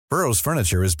Burrow's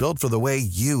furniture is built for the way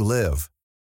you live.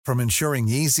 From ensuring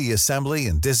easy assembly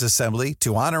and disassembly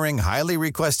to honoring highly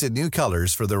requested new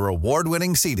colors for their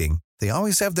award-winning seating, they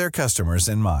always have their customers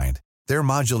in mind. Their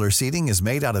modular seating is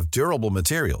made out of durable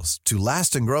materials to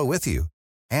last and grow with you.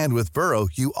 And with Burrow,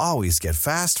 you always get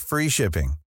fast, free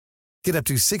shipping. Get up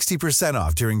to 60%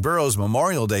 off during Burrow's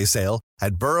Memorial Day sale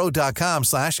at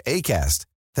burrow.com/ACAST.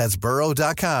 That's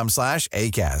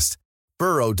burrow.com/ACAST.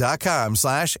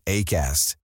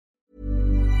 burrow.com/ACAST.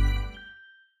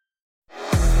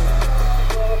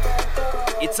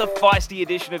 It's a feisty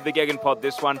edition of the Gegenpod,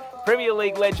 this one. Premier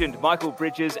League legend Michael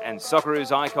Bridges and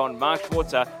Socceroos icon Mark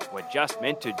Schwarzer were just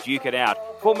meant to duke it out.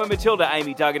 Former Matilda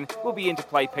Amy Duggan will be in to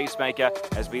play peacemaker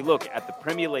as we look at the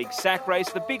Premier League sack race,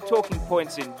 the big talking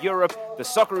points in Europe, the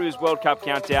Socceroos World Cup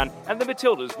countdown, and the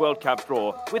Matildas World Cup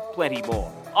draw, with plenty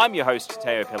more. I'm your host,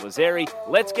 Teo Pellizzeri.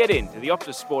 Let's get into the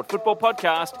Optus Sport Football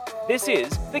Podcast. This is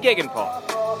the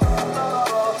Gegenpod.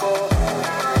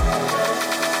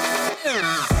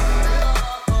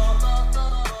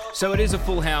 So it is a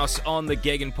full house on the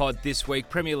Gegenpod this week.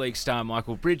 Premier League star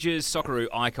Michael Bridges, Socceroo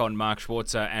icon Mark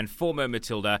Schwarzer, and former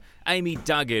Matilda Amy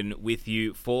Duggan with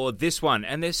you for this one.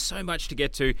 And there's so much to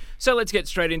get to, so let's get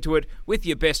straight into it with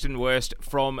your best and worst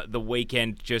from the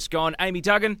weekend just gone. Amy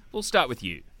Duggan, we'll start with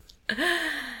you.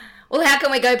 Well, how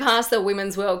can we go past the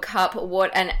Women's World Cup?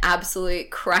 What an absolute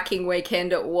cracking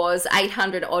weekend it was.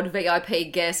 800-odd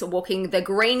VIP guests walking the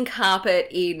green carpet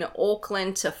in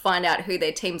Auckland to find out who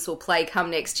their teams will play come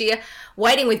next year.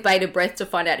 Waiting with bated breath to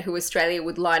find out who Australia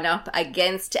would line up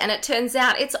against. And it turns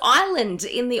out it's Ireland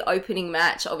in the opening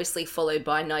match, obviously followed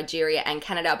by Nigeria and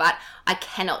Canada. But I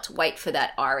cannot wait for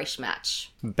that Irish match.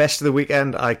 Best of the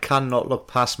weekend, I cannot look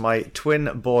past my twin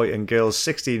boy and girl's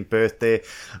 16th birthday.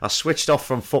 I switched off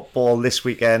from football this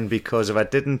weekend because if I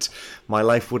didn't, my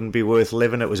life wouldn't be worth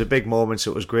living. It was a big moment, so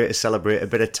it was great to celebrate a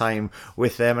bit of time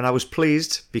with them. And I was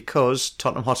pleased because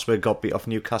Tottenham Hotspur got beat off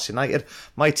Newcastle United.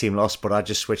 My team lost, but I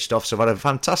just switched off. So I've had a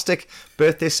fantastic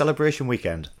birthday celebration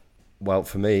weekend. Well,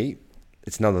 for me,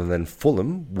 it's none other than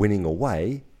Fulham winning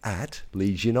away at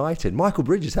Leeds United. Michael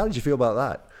Bridges, how did you feel about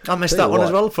that? I missed that one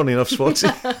as well, funny enough,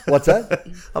 Sportsy. What's that?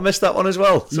 I missed that one as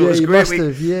well. So yeah, it was a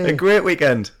great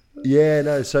weekend. Yeah,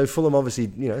 no, so Fulham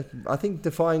obviously, I think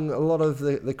defying a lot of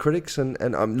the critics. And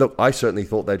look, I certainly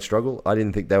thought they'd struggle. I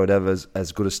didn't think they would have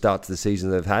as good a start to the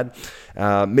season they've had.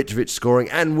 Mitrovic scoring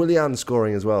and Willian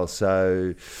scoring as well.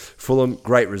 So Fulham,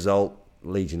 great result.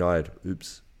 Leeds United,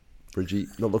 oops. Bridgie,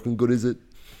 not looking good, is it?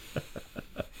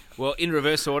 Well, in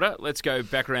reverse order, let's go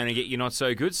back around and get you not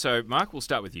so good. So, Mark, we'll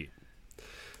start with you.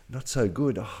 Not so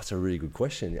good. Oh, that's a really good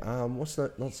question. What's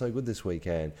not so good this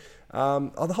weekend?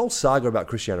 The whole saga about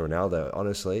Cristiano Ronaldo,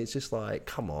 honestly, it's just like,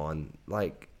 come on.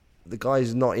 Like, the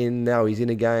guy's not in, now he's in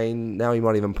again, now he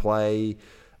might even play.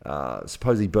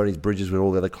 Supposedly burn his bridges with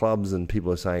all the other clubs, and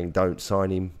people are saying, don't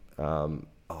sign him.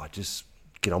 Just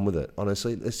get on with it,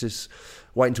 honestly. Let's just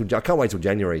wait until... I can't wait till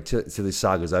January till this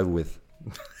saga's over with.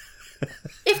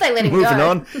 If they let him Moving go.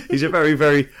 on, he's a very,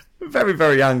 very, very,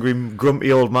 very angry,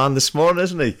 grumpy old man this morning,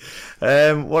 isn't he?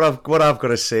 What I've got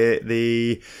to say,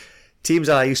 the teams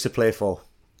that I used to play for.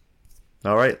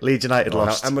 All right, Leeds United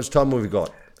lost. How much time have we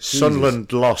got?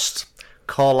 Sunderland lost.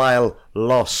 Carlisle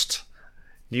lost.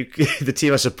 The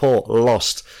team I support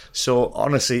lost. So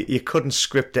honestly, you couldn't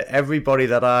script it. Everybody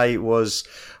that I was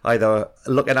either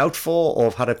looking out for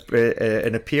or had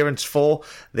an appearance for,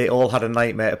 they all had a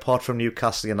nightmare, apart from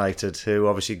Newcastle United, who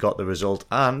obviously got the result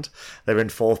and they're in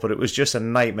fourth. But it was just a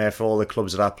nightmare for all the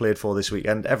clubs that I played for this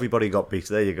weekend. Everybody got beat.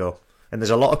 There you go. And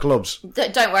there's a lot of clubs.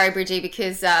 Don't worry, Bridgie,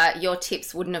 because your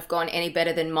tips wouldn't have gone any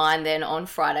better than mine then on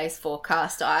Friday's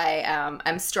forecast. I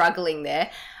am struggling there.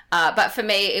 But for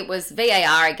me, it was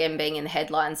VAR again being in the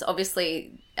headlines.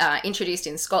 Obviously, introduced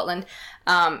in Scotland.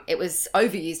 It was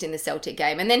overused in the Celtic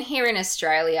game. And then here in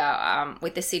Australia,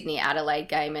 with the Sydney-Adelaide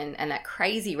game and that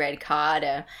crazy red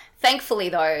card. Thankfully,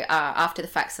 though, after the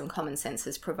fact, some common sense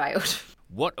has prevailed.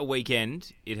 What a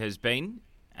weekend it has been.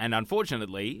 And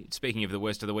unfortunately, speaking of the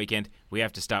worst of the weekend, we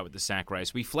have to start with the sack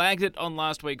race. We flagged it on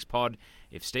last week's pod.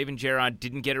 If Steven Gerrard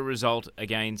didn't get a result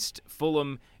against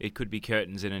Fulham, it could be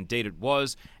curtains, and indeed it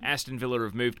was. Aston Villa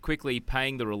have moved quickly,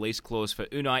 paying the release clause for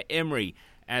Unai Emery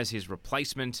as his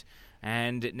replacement.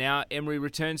 And now Emery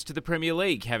returns to the Premier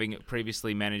League, having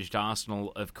previously managed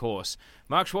Arsenal, of course.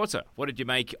 Mark Schwarzer, what did you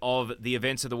make of the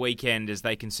events of the weekend as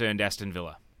they concerned Aston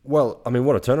Villa? Well, I mean,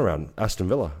 what a turnaround, Aston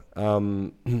Villa.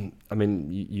 I mean,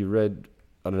 you read,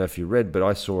 I don't know if you read, but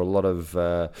I saw a lot of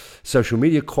social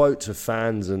media quotes of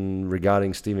fans and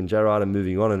regarding Steven Gerrard and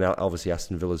moving on, and now obviously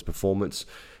Aston Villa's performance.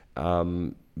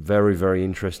 Very, very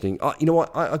interesting. You know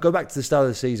what? I go back to the start of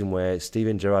the season where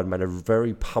Steven Gerrard made a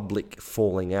very public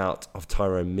falling out of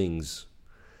Tyrone Mings.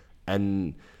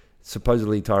 And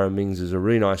supposedly Tyrone Mings is a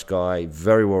really nice guy,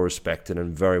 very well respected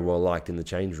and very well liked in the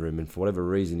change room. And for whatever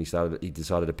reason, he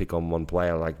decided to pick on one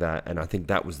player like that. And I think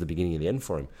that was the beginning of the end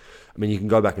for him. I mean, you can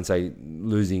go back and say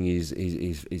losing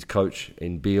his coach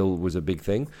in Beale was a big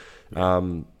thing.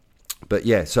 But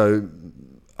yeah, so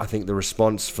I think the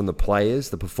response from the players,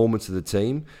 the performance of the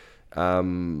team,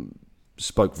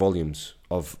 spoke volumes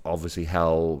of obviously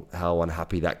how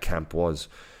unhappy that camp was.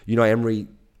 Emery,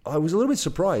 I was a little bit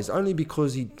surprised, only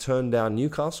because he turned down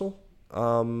Newcastle.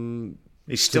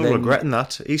 He's still regretting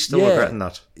that. Regretting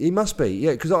that. He must be,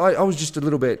 yeah, because I was just a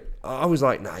little bit... I was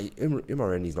like, nah,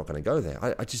 Emery's not going to go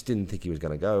there. I just didn't think he was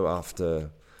going to go after...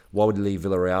 Why would he leave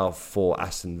Villarreal for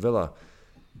Aston Villa?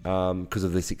 Because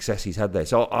of the success he's had there.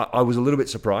 So I was a little bit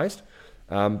surprised.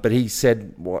 But he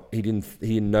said he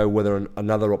didn't know whether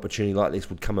another opportunity like this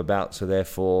would come about, so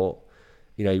therefore...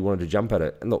 he wanted to jump at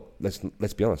it. And look,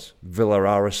 let's be honest. Villa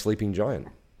are a sleeping giant.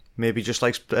 Maybe just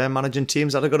likes managing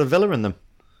teams that have got a Villa in them.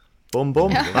 Boom,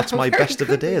 boom. That's my best of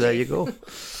the day. There you go.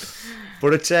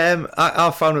 But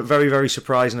I found it very, very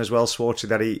surprising as well, Swartzy,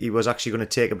 that he was actually going to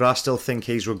take it. But I still think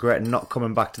he's regretting not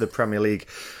coming back to the Premier League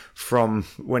from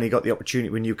when he got the opportunity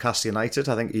with Newcastle United.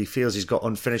 I think he feels he's got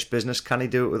unfinished business. Can he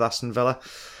do it with Aston Villa?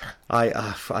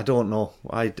 I don't know.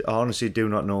 I honestly do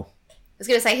not know. I was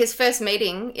going to say his first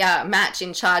match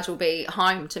in charge will be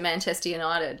home to Manchester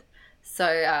United.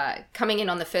 So coming in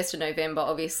on the 1st of November,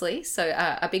 obviously. So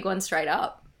a big one straight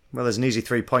up. Well, there's an easy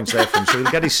 3 points there for him. So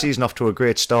he'll get his season off to a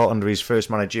great start under his first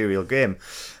managerial game.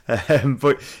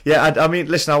 But yeah, I mean,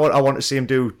 listen, I want to see him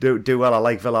do well. I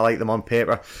like Villa, I like them on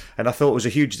paper. And I thought it was a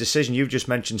huge decision. You've just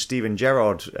mentioned Steven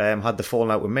Gerrard had the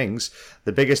falling out with Mings.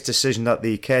 The biggest decision that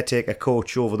the caretaker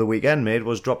coach over the weekend made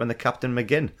was dropping the captain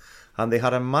McGinn. And they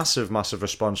had a massive, massive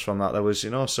response from that. There was,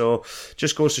 so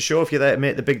just goes to show if you're there to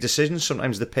make the big decisions,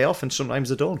 sometimes they pay off and sometimes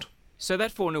they don't. So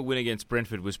that 4-0 win against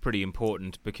Brentford was pretty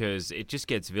important because it just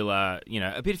gets Villa,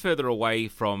 a bit further away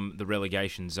from the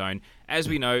relegation zone. As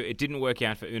we know, it didn't work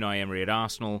out for Unai Emery at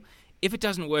Arsenal. If it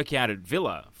doesn't work out at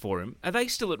Villa for him, are they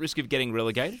still at risk of getting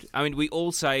relegated? I mean, we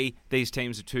all say these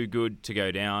teams are too good to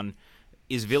go down.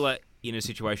 Is Villa in a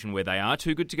situation where they are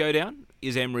too good to go down?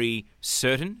 Is Emery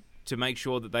certain to make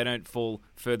sure that they don't fall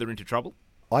further into trouble?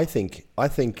 I think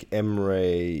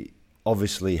Emery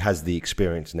obviously has the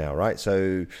experience now, right?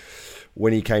 So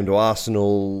when he came to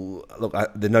Arsenal, look,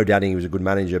 there's no doubting he was a good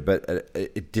manager, but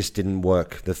it just didn't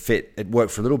work. The fit, it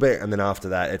worked for a little bit, and then after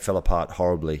that, it fell apart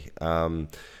horribly. And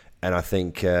I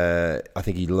think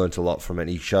he learnt a lot from it.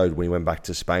 He showed when he went back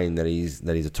to Spain that he's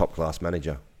a top class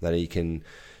manager, that he can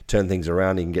turn things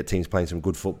around. He can get teams playing some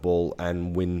good football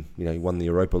and win. He won the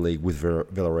Europa League with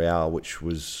Villarreal, which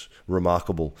was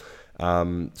remarkable.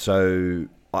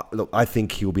 Look, I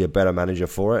think he'll be a better manager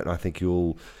for it, and I think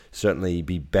he'll certainly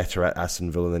be better at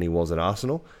Aston Villa than he was at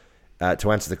Arsenal.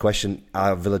 To answer the question,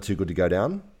 are Villa too good to go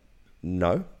down?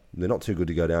 No, they're not too good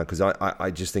to go down, because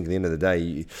I just think at the end of the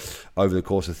day, over the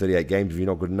course of 38 games, if you're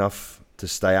not good enough to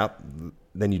stay up,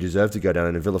 then you deserve to go down,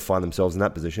 and if Villa find themselves in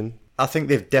that position... I think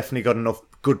they've definitely got enough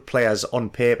good players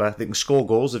on paper. They can score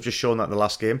goals. They've just shown that in the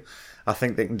last game. I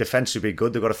think they can defensively be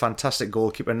good. They've got a fantastic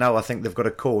goalkeeper. Now I think they've got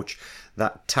a coach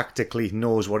that tactically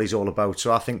knows what he's all about.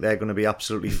 So I think they're going to be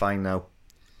absolutely fine now.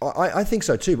 I think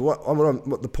so too. But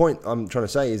what the point I'm trying to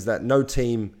say is that no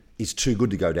team is too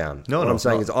good to go down. What I'm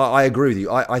saying is I agree with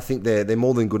you. I think they're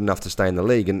more than good enough to stay in the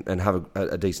league and have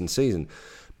a decent season.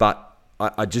 But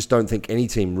I just don't think any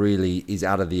team really is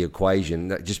out of the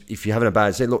equation. Just if you're having a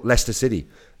bad season, look, Leicester City,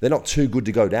 they're not too good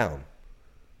to go down.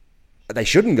 They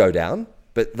shouldn't go down,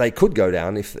 but they could go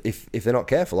down if they're not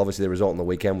careful. Obviously, the result on the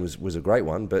weekend was a great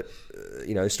one, but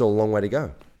it's still a long way to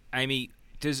go. Amy,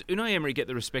 does Unai Emery get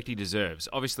the respect he deserves?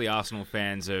 Obviously, Arsenal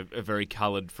fans are very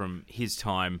coloured from his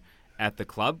time at the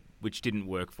club, which didn't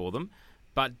work for them.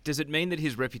 But does it mean that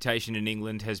his reputation in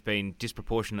England has been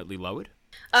disproportionately lowered?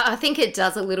 I think it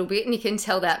does a little bit, and you can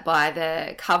tell that by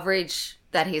the coverage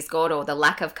that he's got, or the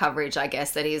lack of coverage, I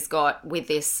guess, that he's got with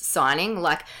this signing.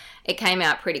 Like, it came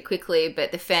out pretty quickly,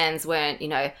 but the fans weren't,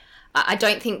 I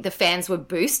don't think the fans were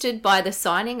boosted by the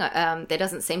signing. There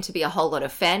doesn't seem to be a whole lot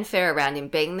of fanfare around him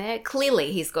being there.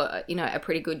 Clearly, he's got, a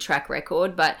pretty good track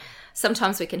record, but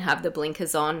sometimes we can have the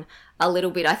blinkers on a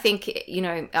little bit. I think,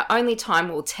 only time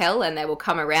will tell, and they will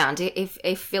come around.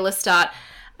 If Villa start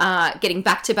getting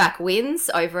back-to-back wins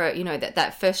over,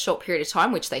 that first short period of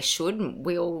time, which they should.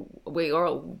 We are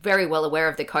all very well aware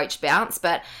of the coach bounce,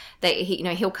 but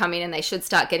he'll come in and they should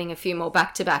start getting a few more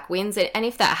back-to-back wins. And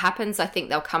if that happens, I think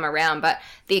they'll come around. But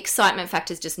the excitement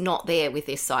factor is just not there with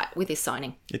this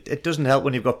signing. It doesn't help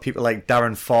when you've got people like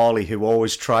Darren Farley who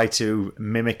always try to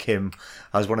mimic him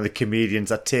as one of the comedians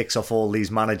that takes off all these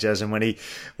managers. And when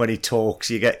he talks,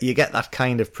 you get that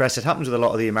kind of press. It happens with a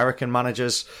lot of the American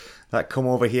managers that come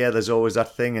over here. There's always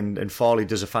that thing, and Farley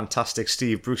does a fantastic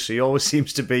Steve Bruce. So he always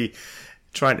seems to be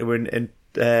trying to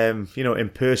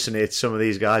impersonate some of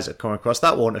these guys that come across.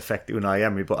 That won't affect Unai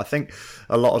Emery, but I think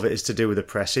a lot of it is to do with the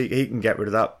press. He can get rid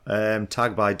of that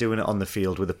tag by doing it on the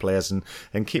field with the players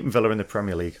and keeping Villa in the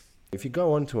Premier League. If you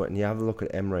go onto it and you have a look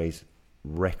at Emery's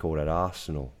record at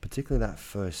Arsenal, particularly that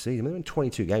first season, they were in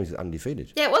 22 games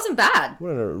undefeated. Yeah, it wasn't bad.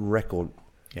 What a record.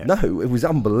 Yeah. No, it was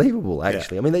unbelievable,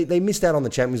 actually. Yeah. I mean, they missed out on the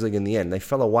Champions League in the end. They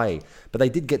fell away. But they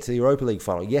did get to the Europa League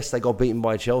final. Yes, they got beaten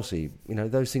by Chelsea.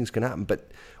 Those things can happen.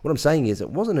 But what I'm saying is it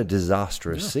wasn't a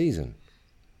disastrous season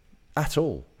at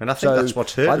all. And I think that's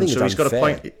what's hurt him. So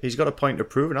he's got a point to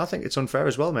prove. And I think it's unfair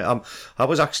as well, mate. I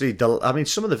was actually...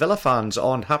 some of the Villa fans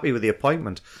aren't happy with the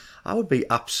appointment. I would be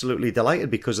absolutely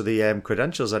delighted because of the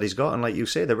credentials that he's got. And like you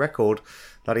say, the record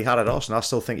that he had at Arsenal, I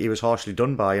still think he was harshly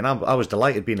done by. And I was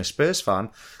delighted being a Spurs fan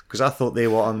because I thought they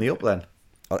were on the up then.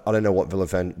 I don't know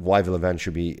why Villa fans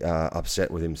should be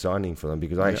upset with him signing for them,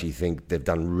 because I actually think they've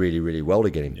done really, really well to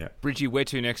get him. Yeah. Bridgie, where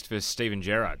to next for Steven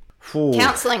Gerrard?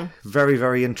 Counselling. Very,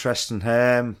 very interesting.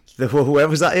 Where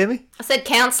was that, Amy? I said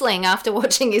counselling after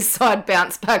watching his side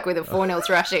bounce back with a 4-0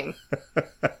 thrashing.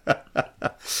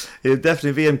 He'll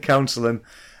definitely be in counselling.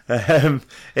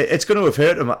 It's going to have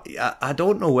hurt him. I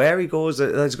don't know where he goes.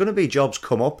 There's going to be jobs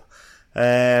come up.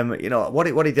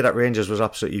 What he did at Rangers was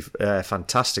absolutely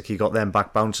fantastic. He got them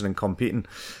back bouncing and competing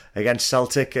against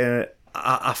Celtic.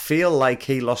 I feel like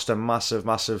he lost a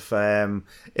massive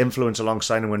influence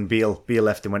alongside him when Beale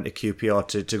left and went to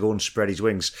QPR to go and spread his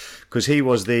wings, because he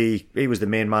was the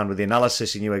main man with the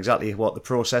analysis. He knew exactly what the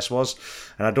process was,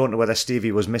 and I don't know whether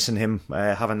Stevie was missing him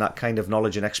having that kind of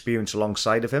knowledge and experience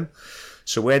alongside of him.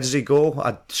 So where does he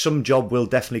go? Some job will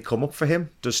definitely come up for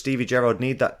him. Does Stevie Gerrard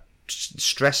need that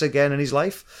stress again in his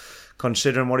life,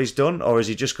 considering what he's done, or is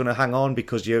he just going to hang on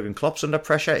because Jurgen Klopp's under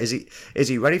pressure? Is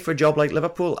he ready for a job like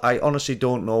Liverpool? I honestly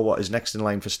don't know what is next in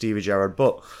line for Stevie Gerrard,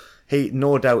 but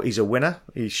no doubt he's a winner.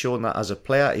 He's shown that as a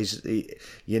player.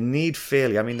 You need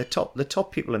failure. I mean, the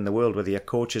top people in the world, whether you're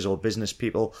coaches or business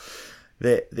people,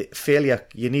 the failure,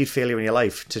 you need failure in your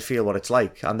life to feel what it's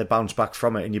like, and they bounce back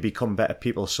from it and you become better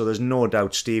people. So there's no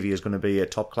doubt Stevie is going to be a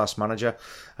top class manager,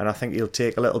 and I think he'll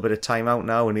take a little bit of time out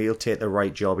now and he'll take the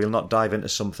right job. He'll not dive into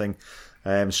something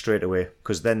straight away,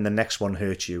 because then the next one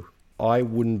hurts you. I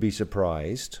wouldn't be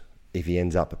surprised if he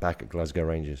ends up back at Glasgow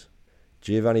Rangers.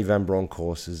 Giovanni Van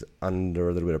Bronckhorst is under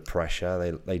a little bit of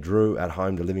pressure. They drew at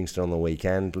home to Livingston on the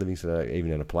weekend. Livingston even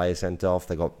had a player sent off.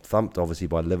 They got thumped obviously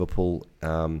by Liverpool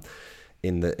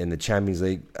in the Champions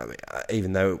League,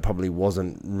 even though it probably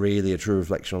wasn't really a true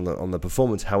reflection on the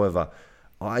performance. However,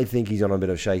 I think he's on a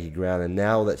bit of shaky ground, and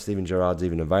now that Steven Gerrard's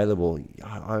even available,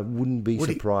 I wouldn't be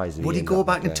surprised. Would he go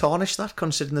back and tarnish that,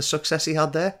 considering the success he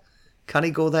had there? Can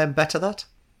he go there and better that?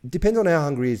 Depends on how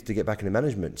hungry he is to get back into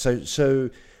management.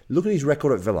 So look at his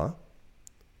record at Villa.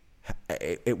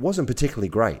 It wasn't particularly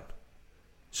great.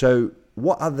 So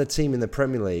what other team in the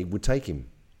Premier League would take him?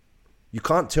 You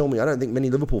can't tell me. I don't think many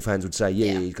Liverpool fans would say,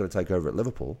 yeah, he's got to take over at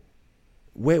Liverpool.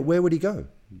 Where would he go?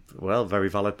 Well, very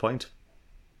valid point.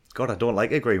 God, I don't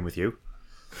like agreeing with you.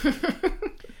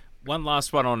 One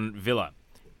last one on Villa.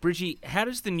 Bridgie, how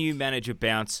does the new manager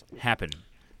bounce happen?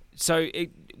 So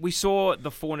we saw the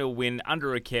 4-0 win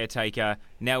under a caretaker.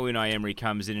 Now Unai Emery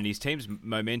comes in and his team's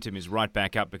momentum is right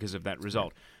back up because of that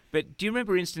result. But do you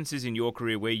remember instances in your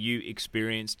career where you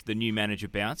experienced the new manager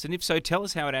bounce? And if so, tell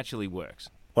us how it actually works.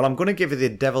 Well, I'm going to give you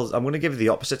the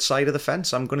opposite side of the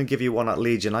fence. I'm going to give you one at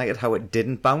Leeds United, how it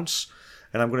didn't bounce.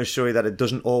 And I'm going to show you that it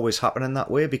doesn't always happen in that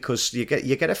way, because you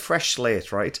get a fresh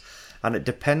slate, right? And it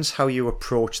depends how you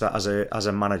approach that as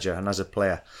a manager and as a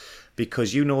player.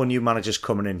 Because a new manager's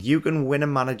coming in. You can win the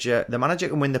manager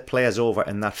can win the players over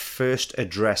in that first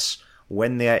address,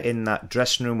 when they're in that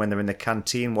dressing room, when they're in the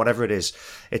canteen, whatever it is.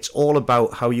 It's all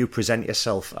about how you present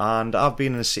yourself. And I've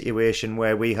been in a situation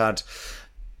where we had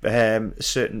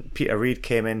certain Peter Reid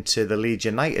came into the Leeds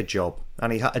United job,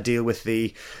 and he had to deal with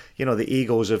the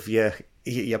egos of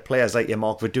your players like your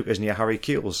Mark Vidukas and your Harry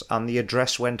Kewells, and the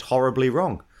address went horribly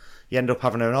wrong. He ended up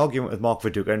having an argument with Mark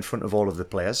Viduka in front of all of the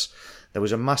players. There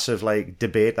was a massive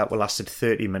debate that lasted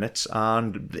 30 minutes,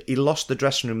 and he lost the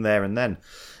dressing room there and then.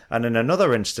 And in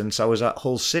another instance, I was at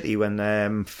Hull City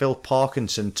when Phil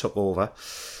Parkinson took over,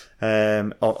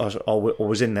 or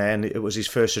was in there, and it was his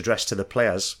first address to the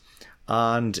players.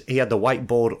 And he had the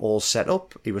whiteboard all set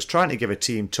up. He was trying to give a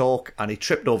team talk, and he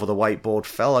tripped over the whiteboard,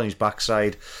 fell on his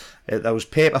backside. There was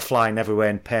paper flying everywhere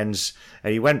and pens,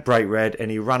 and he went bright red,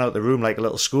 and he ran out the room like a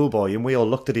little schoolboy, and we all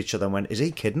looked at each other and went, is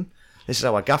he kidding? This is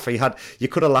our gaffer. You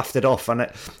could have laughed it off, and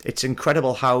it's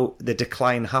incredible how the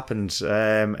decline happened.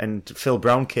 And Phil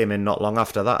Brown came in not long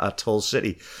after that at Hull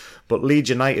City. But Leeds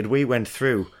United, we went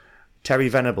through Terry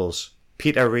Venables,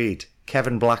 Peter Reid,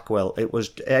 Kevin Blackwell, it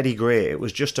was Eddie Gray. It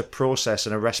was just a process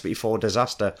and a recipe for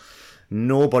disaster.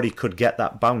 Nobody could get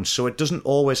that bounce. So it doesn't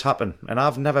always happen. And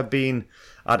I've never been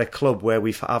at a club where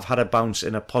I've had a bounce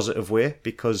in a positive way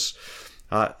because,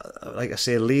 like I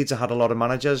say, Leeds had a lot of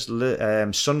managers.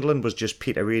 Sunderland was just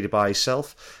Peter Reid by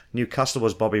himself. Newcastle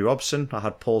was Bobby Robson. I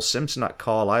had Paul Simpson at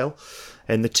Carlisle.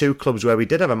 In the two clubs where we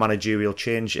did have a managerial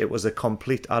change, it was a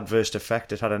complete adverse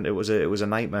effect. It was a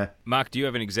nightmare. Mark, do you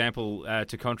have an example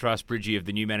to contrast, Bridgie, of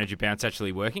the new manager bounce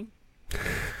actually working?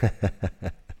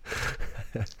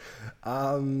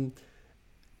 I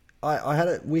had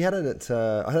it. We had it at.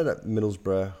 I had it at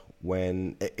Middlesbrough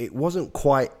when it wasn't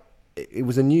quite. It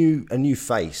was a new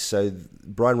face. So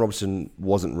Brian Robson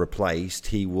wasn't replaced.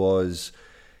 He was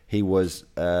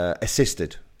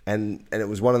assisted. And it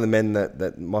was one of the men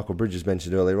that Michael Bridges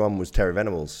mentioned earlier on was Terry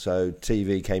Venables. So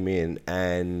TV came in,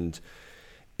 and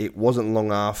it wasn't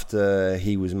long after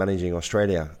he was managing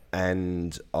Australia,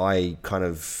 and I kind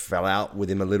of fell out with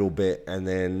him a little bit, and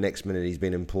then next minute he's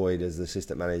been employed as the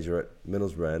assistant manager at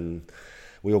Middlesbrough, and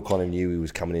we all kind of knew he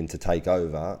was coming in to take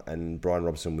over, and Brian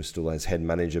Robson was still as head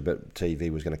manager, but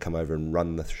TV was going to come over and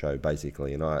run the show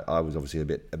basically, and I was obviously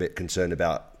a bit concerned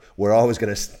about where I was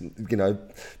going to,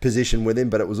 position with him,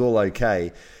 but it was all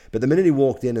okay. But the minute he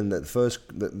walked in, and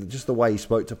just the way he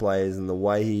spoke to players and the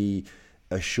way he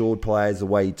assured players, the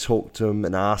way he talked to them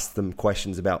and asked them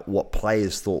questions about what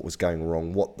players thought was going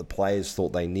wrong, what the players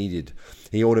thought they needed,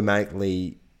 he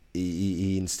automatically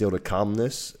he instilled a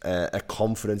calmness, a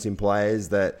confidence in players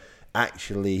that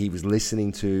actually he was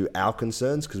listening to our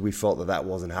concerns because we felt that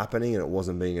wasn't happening and it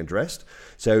wasn't being addressed.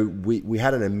 So we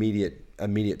had an immediate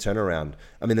turnaround.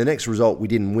 I mean, the next result, we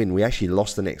didn't win. We actually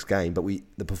lost the next game, but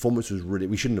the performance was really,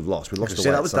 we shouldn't have lost. We lost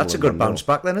away. That's a good bounce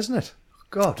back then, isn't it?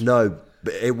 God. No,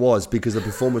 but it was because the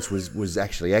performance was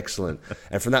actually excellent.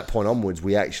 And from that point onwards,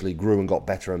 we actually grew and got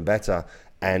better and better.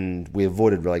 And we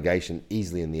avoided relegation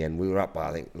easily in the end. We were up by,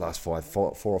 I think, last four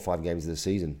or five games of the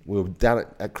season. We were down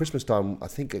at Christmas time, I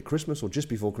think at Christmas or just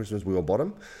before Christmas, we were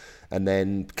bottom. And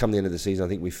then come the end of the season, I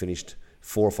think we finished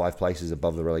 4 or 5 places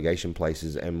above the relegation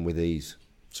places and with ease.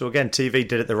 So again, TV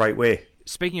did it the right way.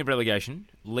 Speaking of relegation,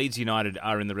 Leeds United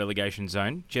are in the relegation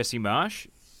zone. Jesse Marsh,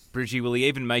 Bridgie, will he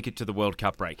even make it to the World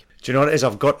Cup break? Do you know what it is?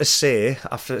 I've got to say,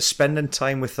 after spending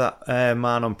time with that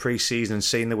man on pre-season and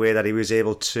seeing the way that he was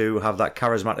able to have that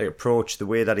charismatic approach, the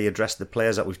way that he addressed the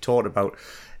players that we've talked about,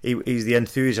 he's the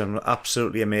enthusiasm,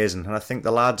 absolutely amazing. And I think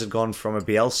the lads had gone from a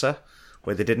Bielsa,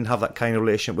 where they didn't have that kind of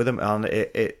relationship with him, and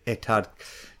it had,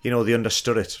 they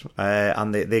understood it,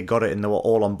 and they got it, and they were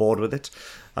all on board with it.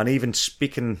 And even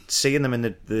seeing them in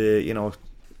the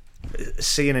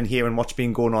seeing and hearing what's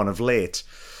been going on of late,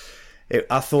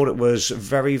 I thought it was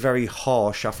very, very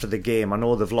harsh after the game. I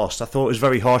know they've lost. I thought it was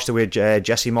very harsh the way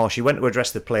Jesse Marsh, he went to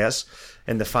address the players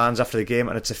and the fans after the game,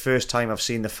 and it's the first time I've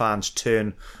seen the fans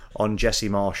turn on Jesse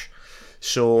Marsh.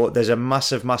 So there's a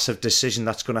massive, massive decision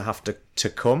that's going to have to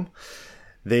come.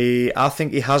 I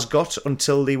think he has got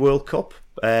until the World Cup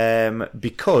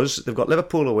because they've got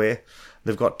Liverpool away,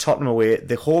 they've got Tottenham away.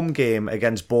 The home game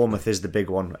against Bournemouth is the big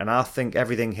one, and I think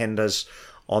everything hinders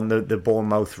on the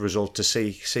Bournemouth result to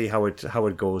see how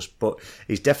it goes. But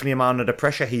he's definitely a man under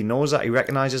pressure. He knows that. He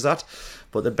recognises that.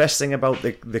 But the best thing about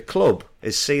the club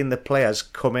is seeing the players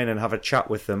come in and have a chat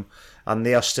with them, and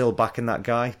they are still backing that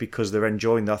guy because they're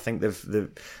enjoying that. I think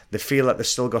they feel that they've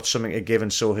still got something to give,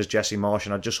 and so has Jesse Marsh.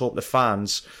 And I just hope the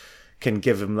fans can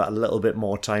give him that little bit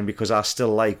more time because I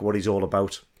still like what he's all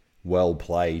about. Well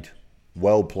played,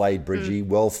 Bridgie.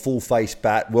 Well, full face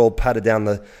bat. Well patted down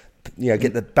the.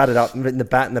 Get the batted up, in the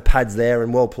bat and the pads there,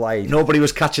 and well played. Nobody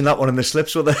was catching that one in the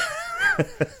slips, were they?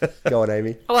 Go on,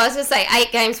 Amy. Well, I was going to say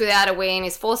 8 games without a win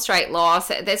is 4 straight loss.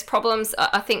 There's problems,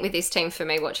 I think, with this team for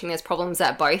me watching. There's problems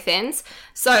at both ends.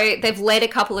 So they've led a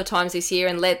couple of times this year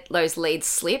and let those leads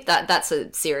slip. That's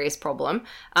a serious problem,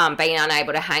 being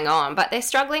unable to hang on. But they're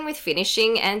struggling with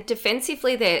finishing, and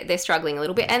defensively they're struggling a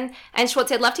little bit. And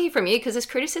Schwartz, I'd love to hear from you because there's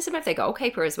criticism of their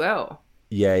goalkeeper as well.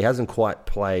 Yeah, he hasn't quite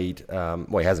played.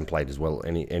 He hasn't played as well,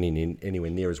 anywhere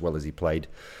near as well as he played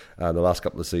the last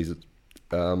couple of seasons.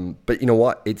 But you know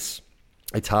what? It's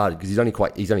hard because he's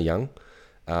only young.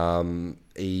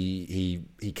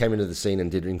 He came into the scene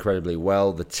and did incredibly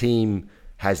well. The team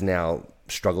has now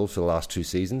struggled for the last 2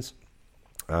 seasons,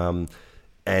 and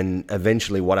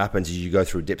eventually, what happens is you go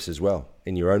through dips as well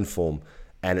in your own form,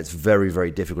 and it's very, very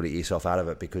difficult to get yourself out of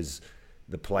it because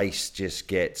the place just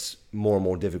gets more and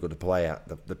more difficult to play out.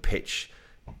 The pitch,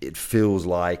 it feels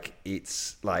like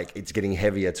it's getting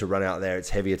heavier to run out there. It's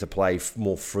heavier to play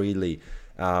more freely.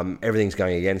 Everything's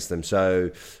going against them.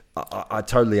 So I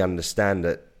totally understand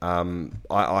it.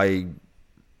 I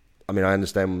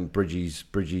understand Bridgie's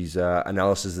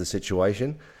analysis of the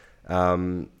situation.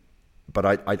 But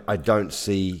I can't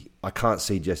see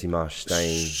Jesse Marsch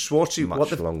staying Schwartzy,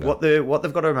 much longer. What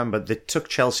they've got to remember, they took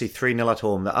Chelsea 3-0 at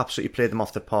home. They absolutely played them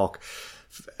off the park.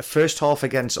 First half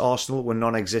against Arsenal were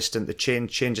non-existent. The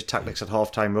change of tactics at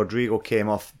half-time. Rodrigo came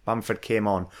off. Bamford came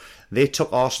on. They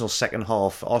took Arsenal's second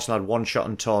half. Arsenal had 1 shot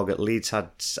on target. Leeds had,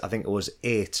 I think it was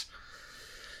 8.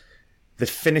 The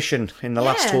finishing in the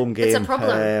last home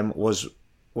game was...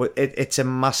 It's a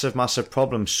massive, massive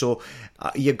problem. So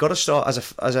you've got to start as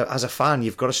a fan.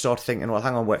 You've got to start thinking, well,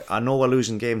 hang on, I know we're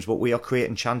losing games, but we are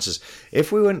creating chances.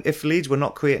 If Leeds were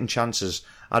not creating chances,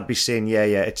 I'd be saying, yeah,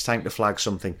 it's time to flag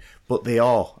something. But they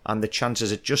are, and the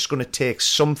chances are just going to take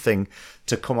something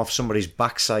to come off somebody's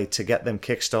backside to get them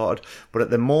kick-started. But at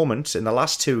the moment, in the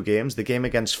last 2 games, the game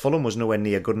against Fulham was nowhere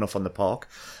near good enough on the park,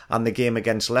 and the game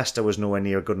against Leicester was nowhere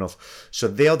near good enough. So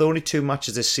they are the only 2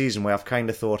 matches this season where I've kind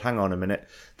of thought, hang on a minute,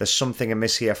 there's something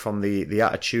amiss here from the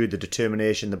attitude, the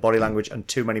determination, the body language, and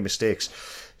too many mistakes.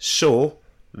 So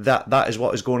that is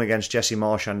what is going against Jesse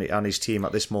Marsch and his team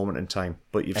at this moment in time.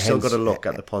 But you've still got to look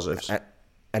at the positives.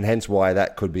 And hence why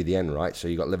that could be the end, right? So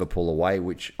you got Liverpool away,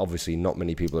 which obviously not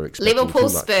many people are expecting. Liverpool,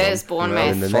 too much Spurs, from.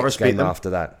 Bournemouth. And the next game after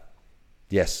that.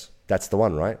 Yes, that's the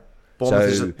one, right?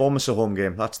 Bournemouth's a home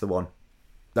game. That's the one.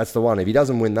 That's the one. If he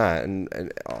doesn't win that, and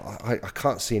I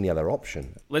can't see any other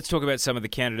option. Let's talk about some of the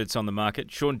candidates on the market.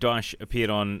 Sean Dyche appeared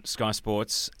on Sky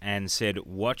Sports and said,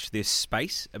 watch this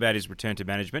space about his return to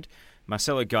management.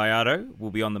 Marcelo Gallardo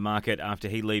will be on the market after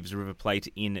he leaves River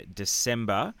Plate in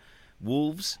December.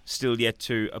 Wolves still yet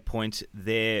to appoint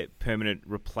their permanent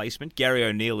replacement. Gary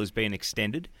O'Neill has been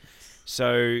extended.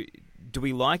 So do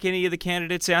we like any of the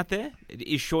candidates out there?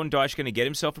 Is Sean Dyche going to get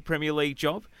himself a Premier League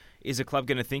job? Is a club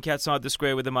going to think outside the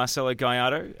square with a Marcelo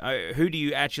Gallardo? Who do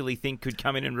you actually think could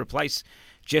come in and replace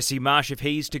Jesse Marsch if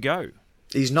he's to go?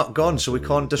 He's not gone, so we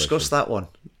can't discuss that one.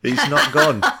 He's not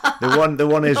gone. The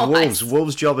one is Wolves.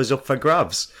 Wolves' job is up for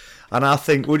grabs. And I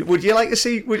think, would you like to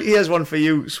see... here's one for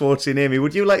you, Schwartzy and Amy.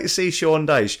 Would you like to see Sean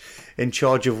Dyche in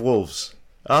charge of Wolves?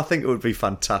 I think it would be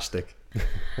fantastic.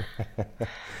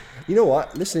 You know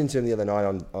what? Listening to him the other night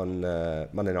on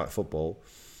Monday Night Football,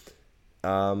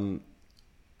 the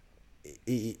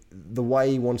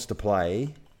way he wants to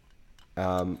play...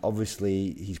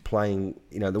 obviously, he's playing.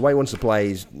 The way he wants to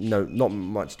play is not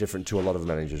much different to a lot of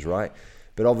managers, right?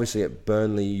 But obviously, at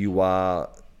Burnley, you have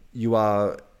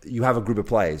a group of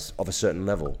players of a certain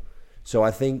level. So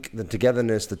I think the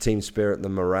togetherness, the team spirit, the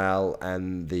morale,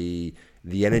 and the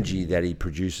energy that he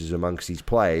produces amongst his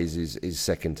players is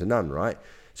second to none, right?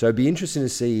 So it'd be interesting to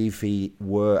see if he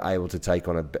were able to take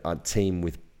on a team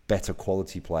with better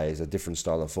quality players, a different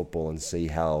style of football, and see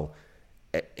how.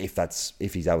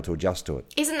 If he's able to adjust to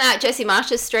it. Isn't that Jesse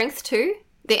Marsch's strength too?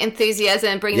 The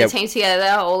enthusiasm, bringing the team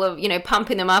together, all of,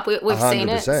 pumping them up. We've 100%. Seen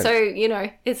it.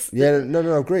 So, it's... Yeah, no,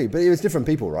 I agree. But it's different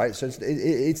people, right? So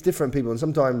it's different people. And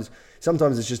sometimes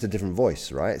it's just a different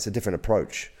voice, right? It's a different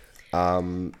approach.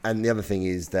 And the other thing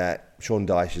is that Sean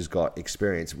Dyche has got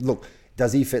experience. Look,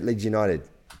 does he fit Leeds United?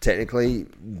 Technically,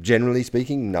 generally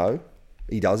speaking, no.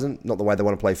 He doesn't. Not the way they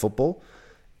want to play football.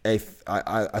 I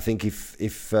think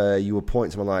if you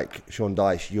appoint someone like Sean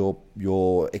Dyche,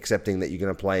 you're accepting that you're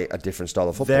going to play a different style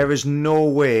of football. There is no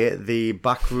way the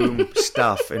backroom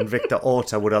staff in Victor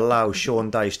Orta would allow Sean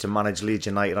Dyche to manage Leeds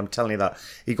United. I'm telling you that.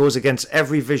 He goes against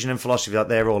every vision and philosophy that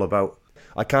they're all about.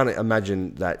 I can't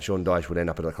imagine that Sean Dyche would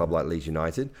end up at a club like Leeds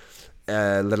United,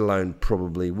 let alone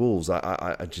probably Wolves.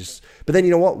 I just. But then you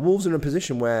know what? Wolves are in a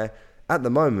position where, at the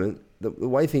moment, the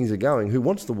way things are going, who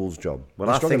wants the Wolves job? Well,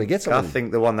 I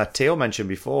think the one that Teo mentioned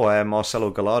before, Marcelo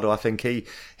Gallardo, I think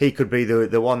he could be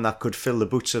the one that could fill the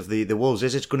boots of the Wolves.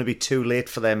 Is it going to be too late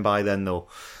for them by then, though?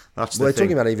 That's the they're thing.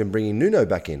 talking about even bringing Nuno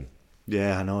back in.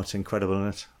 Yeah, I know, it's incredible, isn't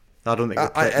it? I don't think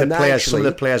some of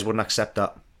the players wouldn't accept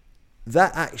that.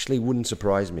 That actually wouldn't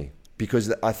surprise me,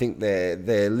 because I think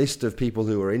their list of people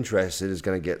who are interested is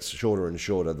going to get shorter and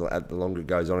shorter the longer it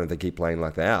goes on if they keep playing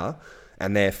like they are,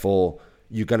 and therefore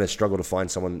you're going to struggle to find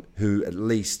someone who at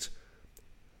least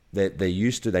they're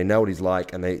used to, they know what he's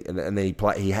like, and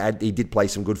he did play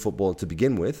some good football to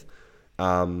begin with,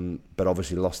 but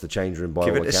obviously lost the change room by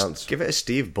all accounts. Give it a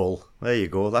Steve Bull. There you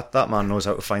go. That man knows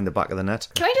how to find the back of the net.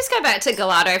 Can we just go back to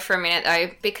Gallardo for a minute, though?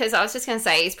 Because I was just going to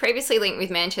say, he's previously linked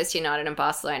with Manchester United and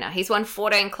Barcelona. He's won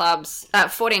 14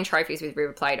 trophies with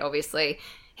River Plate, obviously.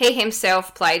 He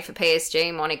himself played for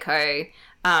PSG, Monaco,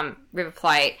 River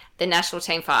Plate, the national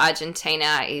team for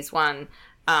Argentina. He's won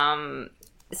some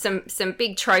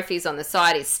big trophies on the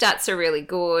side. His stats are really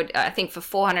good. I think for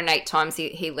 408 times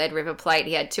he led River Plate.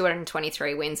 He had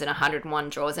 223 wins and 101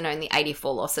 draws and only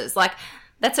 84 losses. Like,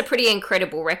 that's a pretty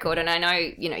incredible record. And I know,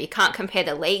 you can't compare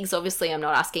the leagues. Obviously, I'm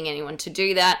not asking anyone to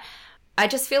do that. I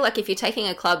just feel like if you're taking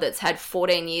a club that's had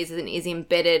 14 years and is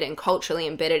embedded and culturally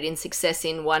embedded in success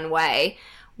in one way,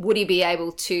 would he be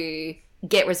able to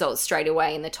get results straight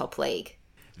away in the top league?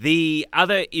 The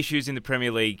other issues in the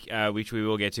Premier League, which we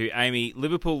will get to, Amy,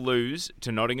 Liverpool lose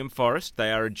to Nottingham Forest.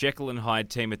 They are a Jekyll and Hyde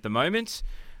team at the moment.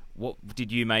 What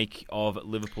did you make of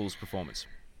Liverpool's performance?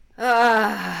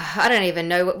 I don't even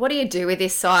know. What do you do with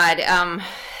this side?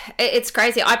 It's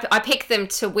crazy. I picked them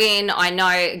to win. I know,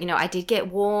 I did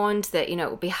get warned that, it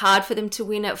would be hard for them to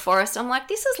win at Forest. I'm like,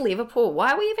 this is Liverpool.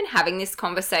 Why are we even having this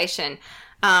conversation?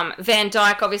 Van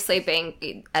Dijk,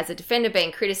 obviously, as a defender,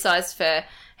 being criticised for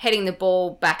heading the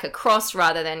ball back across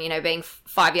rather than, being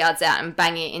 5 yards out and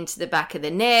banging it into the back of the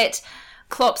net.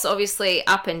 Klopp's obviously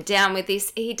up and down with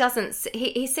this.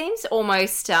 He seems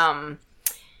almost...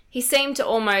 He seemed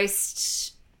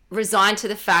almost resigned to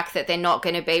the fact that they're not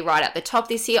going to be right at the top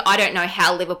this year. I don't know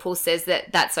how Liverpool says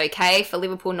that that's okay. For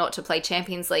Liverpool not to play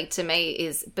Champions League, to me,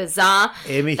 is bizarre.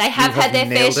 Amy, they have had their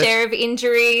fair share of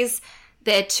injuries.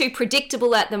 They're too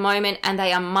predictable at the moment, and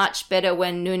they are much better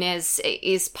when Núñez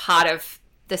is part of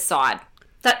the side.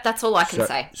 That's all I can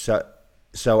say.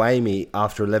 So, Amy,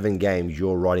 after 11 games,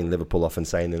 you're writing Liverpool off and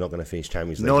saying they're not going to finish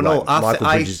Champions League. No,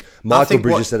 Michael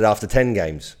Bridges said it after 10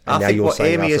 games. And I think what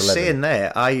Amy is 11. saying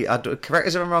there, correct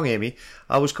us if I'm wrong, Amy,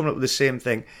 I was coming up with the same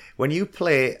thing. When you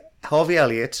play Harvey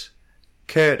Elliott,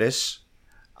 Curtis,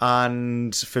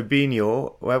 and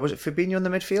Fabinho, where was it, Fabinho in the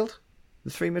midfield?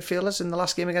 The three midfielders in the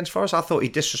last game against Forest? I thought he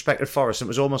disrespected Forest. It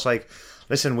was almost like,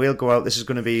 listen, we'll go out, this is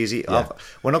going to be easy. Yeah.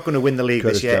 We're not going to win the league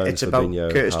this year. Jones, it's about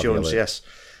Fabinho, Curtis Harvey Jones, Elliott. yes.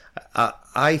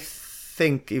 I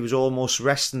think he was almost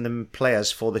resting the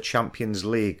players for the Champions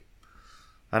League,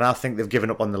 and I think they've given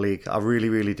up on the league. I really,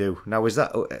 really do. Now, is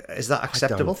that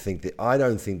acceptable? I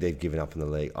don't think they've given up on the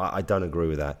league. I don't agree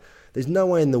with that. There's no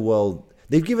way in the world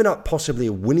they've given up possibly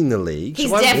winning the league.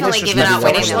 He's definitely given up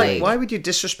winning the league. Why would you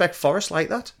disrespect Forest like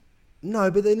that?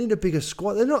 No, but they need a bigger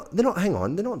squad. They're not. Hang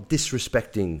on. They're not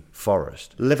disrespecting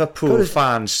Forest. Liverpool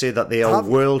fans say that they are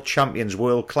world champions,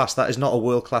 world class. That is not a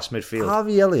world class midfield.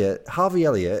 Harvey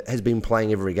Elliott has been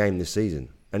playing every game this season,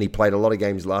 and he played a lot of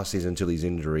games last season until his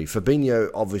injury. Fabinho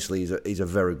obviously is a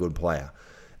very good player.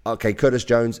 Okay, Curtis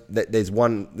Jones. There's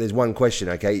one question.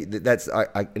 Okay, that's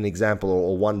an example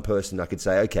or one person I could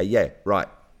say. Okay, yeah, right.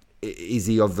 Is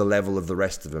he of the level of the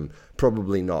rest of them?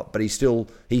 Probably not. But he's still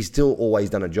always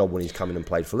done a job when he's come in and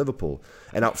played for Liverpool.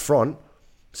 And up front,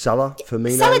 Salah,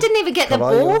 Firmino... Salah didn't even get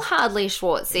Carvalho. The ball hardly,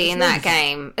 Schwartzy, in that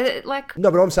game. No,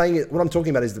 but what I'm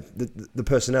talking about is the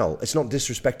personnel. It's not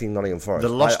disrespecting Nottingham Forest.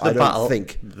 They lost the battle. They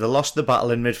lost the battle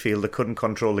in midfield. They couldn't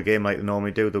control the game like they normally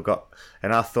do.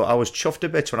 And I thought I was chuffed a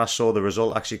bit when I saw the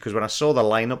result, actually, because when I saw the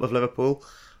lineup of Liverpool,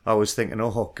 I was thinking,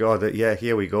 oh God, yeah,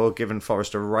 here we go, giving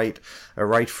Forest a right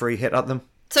free hit at them.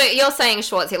 So you're saying,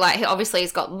 Schwartzy, obviously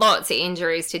he's got lots of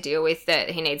injuries to deal with,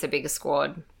 that he needs a bigger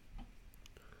squad.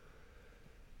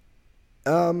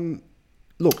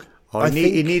 Look,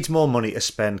 he needs more money to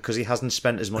spend because he hasn't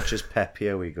spent as much as Pep.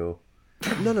 Here we go.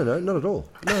 No, not at all.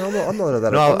 No, I'm not at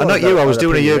that. No, not you. I was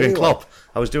doing a Jurgen Klopp.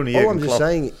 All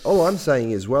I'm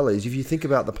saying as well is, if you think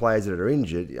about the players that are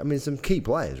injured, I mean, some key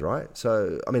players, right?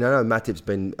 So, I mean, I know Matip's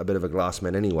been a bit of a glass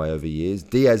man anyway over years.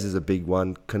 Diaz is a big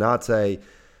one. Konate,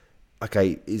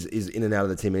 okay, is in and out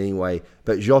of the team anyway.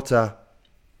 But Jota,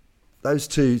 those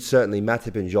two, certainly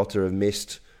Matip and Jota have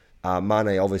missed.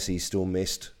 Mane obviously still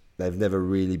missed. They've never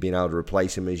really been able to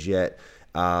replace him as yet.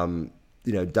 Darwin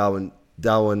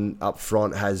up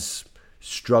front has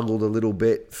struggled a little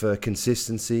bit for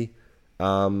consistency.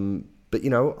 But,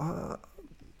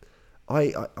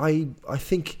 I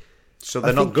think... So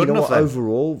they're not good enough then?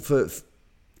 Overall,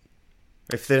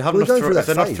 if they haven't, if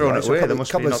they're not throwing it away, they must be not good enough.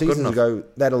 A couple of seasons ago,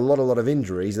 they had a lot of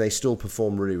injuries, and they still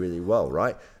performed really, really well.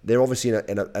 Right? They're obviously at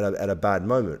a bad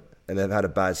moment, and they've had a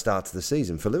bad start to the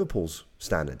season for Liverpool's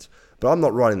standards. But I'm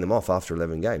not writing them off after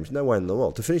 11 games. No way in the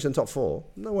world. To finish in top 4,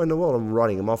 no way in the world I'm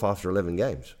writing them off after 11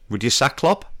 games. Would you sack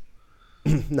Klopp?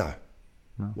 No.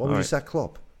 Why would you sack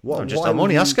Klopp? I'm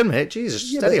only asking, mate. Jesus,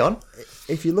 steady on.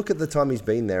 If you look at the time he's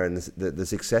been there and the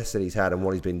success that he's had and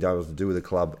what he's been able to do with the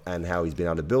club and how he's been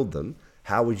able to build them,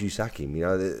 how would you sack him?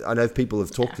 I know people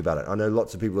have talked about it. I know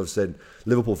lots of people have said,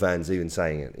 Liverpool fans even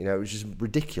saying it. It was just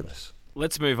ridiculous.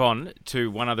 Let's move on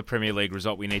to one other Premier League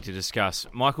result we need to discuss.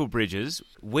 Michael Bridges,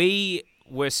 we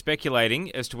were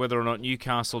speculating as to whether or not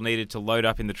Newcastle needed to load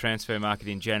up in the transfer market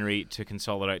in January to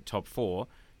consolidate top 4.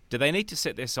 Do they need to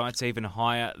set their sights even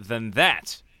higher than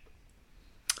that?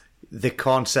 They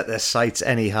can't set their sights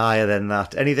any higher than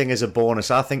that. Anything is a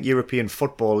bonus. I think European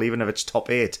football, even if it's top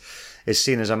 8, is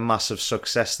seen as a massive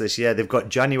success this year. They've got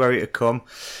January to come.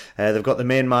 They've got the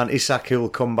main man, Isak, who will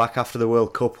come back after the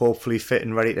World Cup, hopefully fit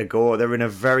and ready to go. They're in a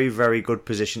very, very good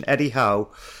position. Eddie Howe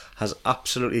has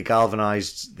absolutely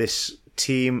galvanised this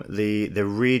team, the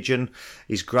region.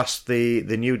 He's grasped the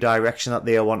new direction that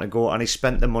they want to go, and he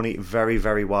spent the money very,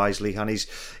 very wisely. And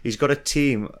he's got a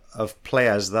team of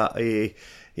players that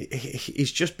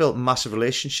he's just built massive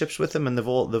relationships with them, and they've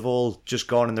all just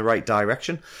gone in the right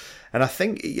direction. And I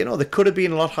think they could have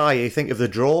been a lot higher. You think of the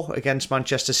draw against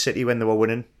Manchester City when they were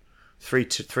winning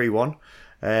 3-1.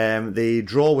 The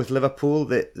draw with Liverpool,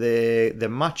 the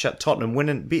match at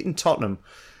Tottenham, beating Tottenham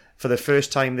for the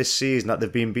first time this season that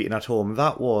they've been beaten at home.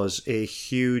 That was a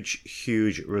huge,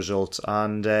 huge result.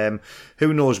 And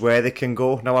who knows where they can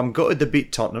go. Now, I'm gutted to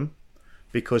beat Tottenham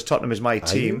because Tottenham is my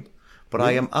team. But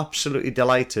I am absolutely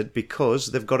delighted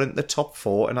because they've got into the top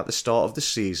 4, and at the start of the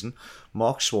season,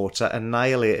 Mark Schwarzer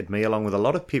annihilated me along with a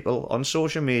lot of people on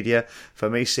social media for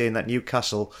me saying that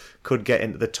Newcastle could get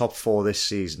into the top 4 this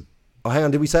season. Oh, hang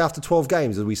on, did we say after 12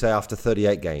 games or did we say after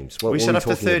 38 games? We said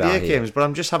after 38 games, but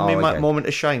I'm just having my moment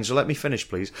to shine, so let me finish,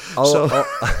 please.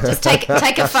 Just take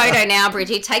a photo now,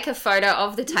 Bridgie. Take a photo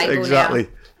of the table exactly. now.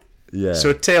 Yeah.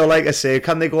 So, Teo, like I say,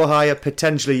 can they go higher?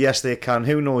 Potentially, yes, they can.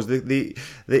 Who knows? The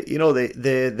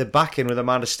backing with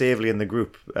Amanda Staveley in the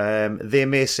group, they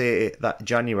may say that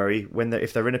January,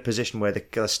 if they're in a position where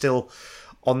they're still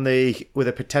with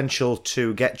a potential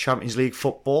to get Champions League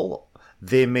football,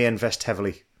 they may invest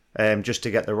heavily. Just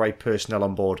to get the right personnel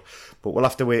on board. But we'll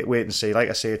have to wait and see. Like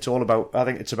I say, I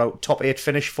think it's about top 8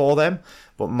 finish for them.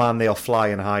 But man, they are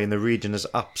flying high, and the region is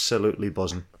absolutely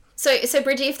buzzing. So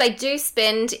Bridgie, if they do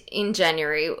spend in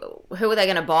January, who are they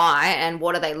going to buy, and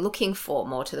what are they looking for,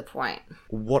 more to the point?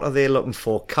 What are they looking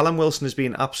for? Callum Wilson has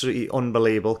been absolutely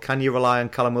unbelievable. Can you rely on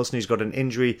Callum Wilson? He's got an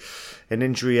injury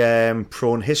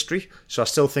prone history. So I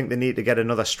still think they need to get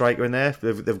another striker in there.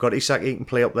 They've got Isak, he can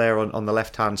play up there on the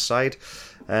left-hand side.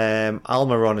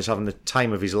 Almiron is having the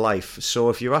time of his life. So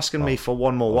if you're asking me for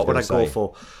one more, what would I go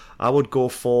for? I would go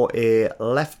for a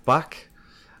left back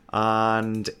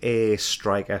and a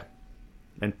striker,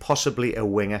 and possibly a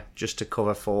winger just to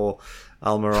cover for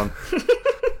Almiron.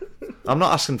 I'm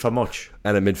not asking for much.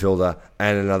 And a midfielder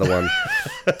and another one.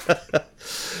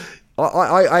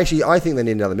 I think they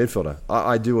need another midfielder.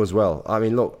 I do as well. I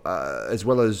mean, look, as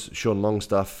well as Sean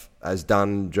Longstaff has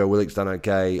done, Joe Willock's done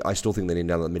okay, I still think they need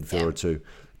another midfielder too.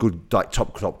 Good, like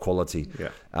top quality. Yeah.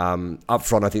 Up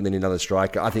front, I think they need another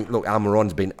striker. I think, look,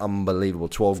 Almiron's been unbelievable.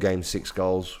 12 games, 6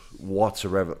 goals. What a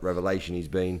revelation he's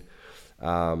been.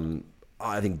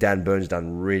 I think Dan Burns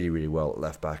done really, really well at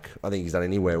left back. I think he's done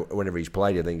whenever he's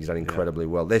played. I think he's done incredibly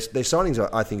well. Their signings,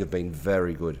 I think, have been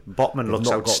very good. Botman looks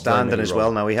outstanding as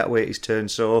well now. He had to wait his turn.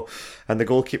 And the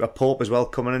goalkeeper Pope as well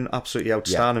coming in absolutely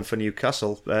outstanding for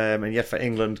Newcastle. And yet for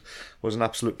England was an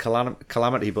absolute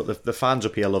calamity. But the fans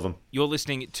up here love him. You're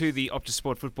listening to the Optus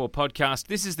Sport Football Podcast.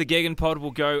 This is the Gegen Pod. We'll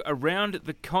go around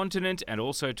the continent and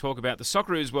also talk about the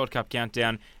Socceroos World Cup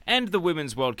countdown and the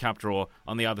Women's World Cup draw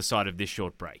on the other side of this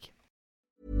short break.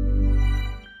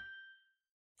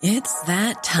 It's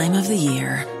that time of the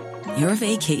year. Your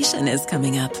vacation is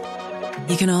coming up.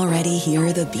 You can already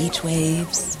hear the beach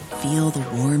waves, feel the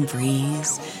warm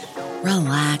breeze,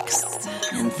 relax,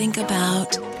 and think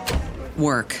about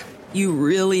work. You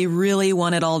really, really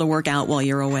want it all to work out while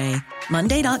you're away.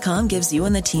 Monday.com gives you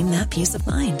and the team that peace of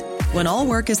mind. When all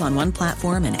work is on one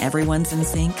platform and everyone's in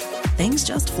sync, things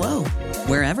just flow.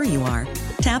 Wherever you are,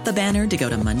 tap the banner to go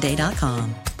to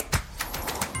Monday.com.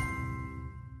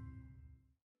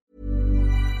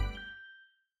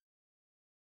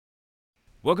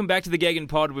 Welcome back to the Gegan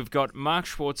Pod. We've got Mark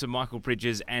Schwarzer, Michael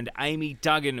Bridges and Amy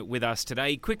Duggan with us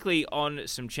today. Quickly on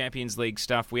some Champions League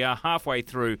stuff. We are halfway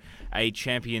through a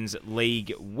Champions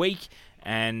League week.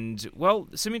 And, well,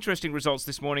 some interesting results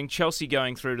this morning. Chelsea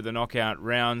going through to the knockout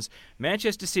rounds.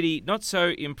 Manchester City, not so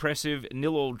impressive,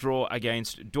 0-0 draw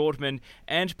against Dortmund.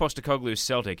 And Postecoglou's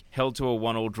Celtic held to a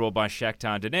 1-1 draw by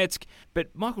Shakhtar Donetsk.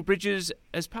 But, Michael Bridges,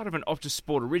 as part of an Optus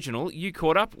Sport original, you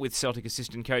caught up with Celtic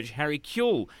assistant coach Harry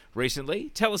Kewell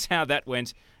recently. Tell us how that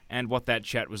went and what that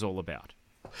chat was all about.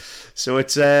 So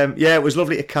it's it was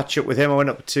lovely to catch up with him. I went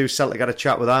up to Celtic, had a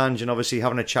chat with Ange, and obviously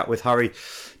having a chat with Harry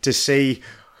to see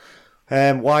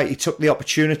why he took the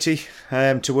opportunity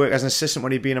to work as an assistant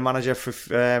when he'd been a manager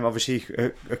for obviously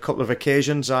a couple of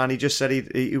occasions, and he just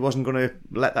said he wasn't going to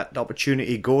let that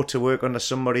opportunity go to work under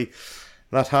somebody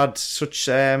that had such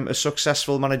a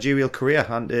successful managerial career,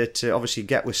 and to obviously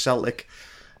get with Celtic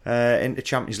into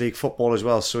Champions League football as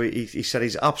well. So he said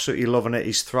he's absolutely loving it,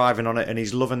 he's thriving on it, and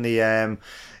he's loving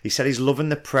he said he's loving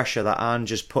the pressure that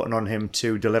Ange is putting on him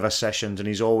to deliver sessions, and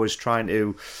he's always trying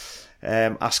to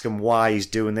ask him why he's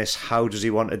doing this, how does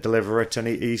he want to deliver it, and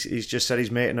he's just said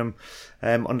he's making him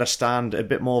understand a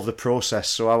bit more of the process.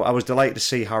 So I was delighted to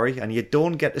see Harry, and you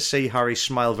don't get to see Harry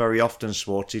smile very often,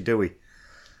 Swartzy, do we?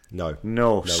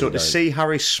 No. So to see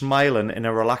Harry smiling in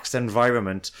a relaxed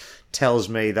environment tells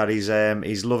me that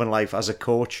he's loving life as a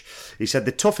coach. He said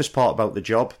the toughest part about the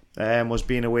job was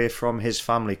being away from his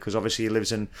family, because obviously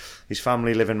his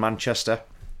family live in Manchester.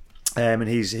 And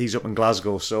he's up in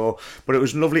Glasgow, but it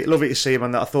was lovely to see him,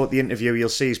 and I thought the interview, you'll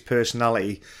see his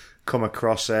personality come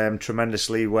across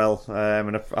tremendously well,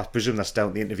 and I presume that's down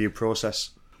to the interview process.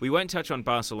 We won't touch on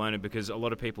Barcelona because a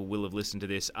lot of people will have listened to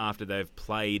this after they've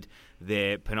played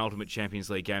their penultimate Champions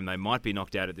League game. They might be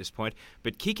knocked out at this point.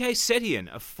 But Quique Setién,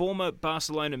 a former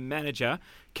Barcelona manager,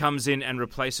 comes in and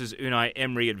replaces Unai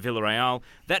Emery at Villarreal.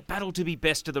 That battle to be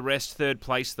best of the rest, third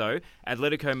place though.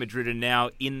 Atletico Madrid are now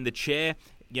in the chair.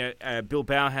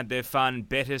 Bilbao had their fun.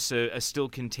 Betis are still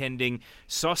contending.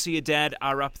 Sociedad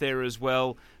are up there as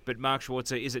well. But Mark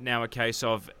Schwarzer, is it now a case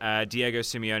of Diego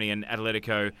Simeone and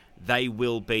Atletico, they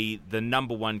will be the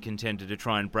number one contender to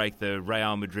try and break the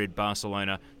Real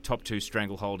Madrid-Barcelona top two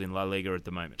stranglehold in La Liga at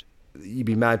the moment? You'd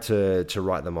be mad to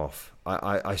write them off.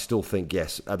 I still think,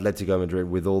 yes, Atletico Madrid,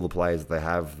 with all the players they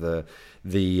have, the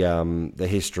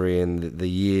history and the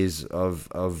years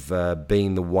of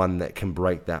being the one that can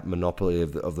break that monopoly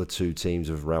of the two teams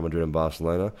of Real Madrid and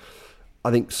Barcelona.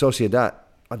 I think Sociedad,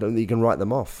 I don't think you can write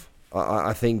them off.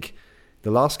 I think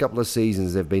the last couple of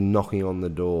seasons they've been knocking on the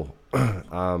door,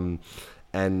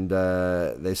 and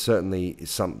there's certainly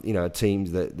some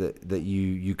teams that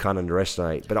you can't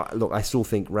underestimate. But I still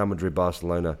think Real Madrid,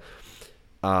 Barcelona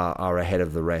are ahead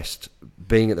of the rest.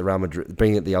 Being at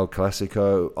the El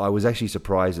Clasico, I was actually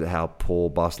surprised at how poor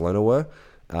Barcelona were.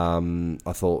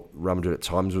 I thought Real Madrid at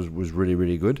times was really,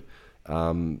 really good,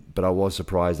 but I was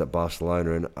surprised at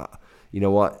Barcelona. And you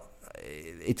know what?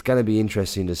 It's going to be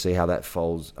interesting to see how that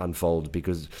unfolds,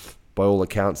 because by all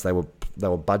accounts they were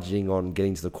budgeting on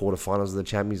getting to the quarterfinals of the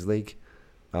Champions League.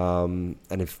 And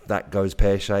if that goes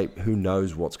pear-shaped, who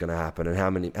knows what's going to happen,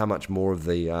 and how much more of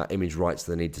the image rights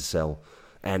they need to sell,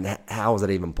 and how is that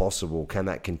even possible? Can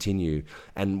that continue?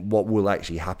 And what will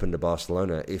actually happen to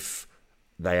Barcelona if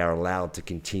they are allowed to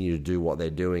continue to do what they're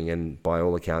doing? And by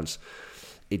all accounts,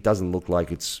 it doesn't look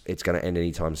like it's going to end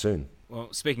anytime soon.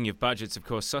 Well, speaking of budgets, of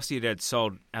course, Sociedad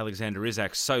sold Alexander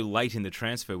Isak so late in the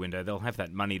transfer window, they'll have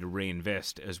that money to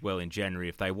reinvest as well in January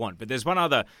if they want. But there's one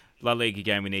other La Liga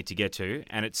game we need to get to,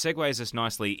 and it segues us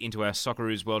nicely into our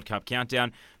Socceroos World Cup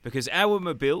countdown, because our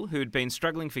Mobile, who had been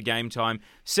struggling for game time,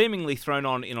 seemingly thrown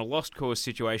on in a lost cause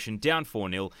situation, down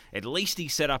 4-0, at least he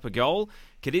set up a goal.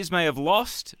 Cadiz may have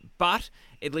lost, but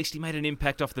at least he made an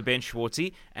impact off the bench,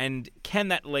 Schwartzy. And can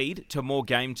that lead to more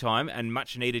game time and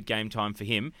much needed game time for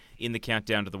him in the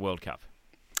countdown to the World Cup?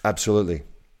 Absolutely.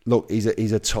 Look, he's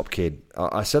a top kid.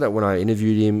 I said it when I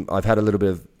interviewed him. I've had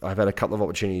a couple of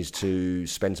opportunities to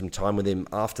spend some time with him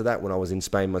after that when I was in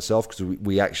Spain myself, because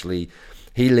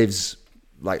he lives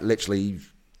like literally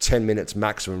 10 minutes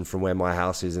maximum from where my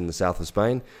house is in the south of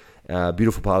Spain.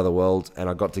 Beautiful part of the world, and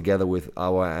I got together with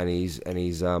Awa and his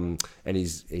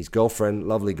girlfriend,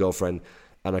 lovely girlfriend,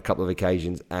 on a couple of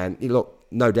occasions. And look,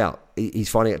 no doubt, he's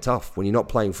finding it tough when you're not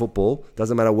playing football.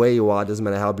 Doesn't matter where you are, doesn't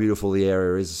matter how beautiful the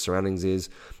area is, the surroundings is.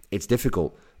 It's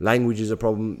difficult. Language is a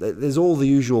problem. There's all the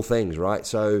usual things, right?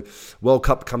 So World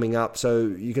Cup coming up, so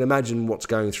you can imagine what's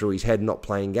going through his head, not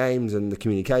playing games and the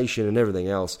communication and everything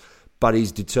else. But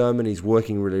he's determined. He's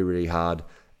working really, really hard.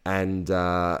 And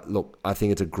look, I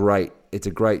think it's a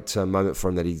great moment for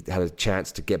him that he had a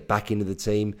chance to get back into the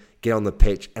team, get on the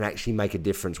pitch, and actually make a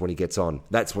difference when he gets on.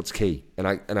 That's what's key. And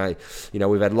I,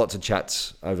 we've had lots of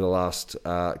chats over the last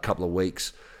couple of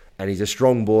weeks, and he's a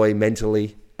strong boy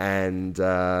mentally. And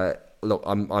look,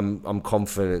 I'm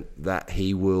confident that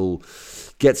he will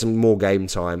get some more game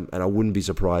time, and I wouldn't be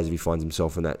surprised if he finds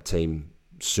himself in that team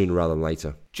sooner rather than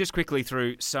later. Just quickly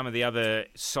through some of the other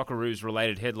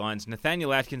Socceroos-related headlines.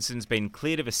 Nathaniel Atkinson's been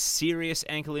cleared of a serious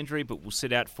ankle injury, but will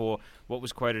sit out for what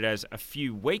was quoted as a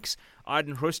few weeks.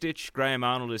 Aiden Hrustic, Graham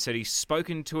Arnold has said he's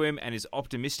spoken to him and is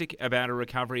optimistic about a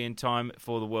recovery in time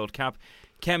for the World Cup.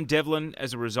 Cam Devlin,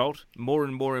 as a result, more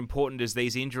and more important as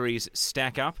these injuries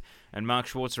stack up. And Mark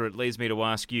Schwarzer, it leads me to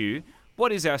ask you,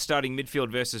 what is our starting midfield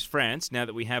versus France now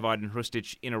that we have Aiden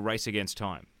Hrustic in a race against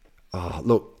time? Oh,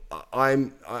 look, I've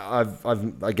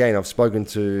spoken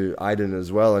to Aiden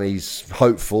as well, and he's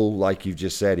hopeful, like you've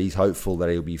just said. He's hopeful that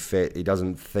he'll be fit. He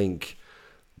doesn't think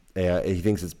he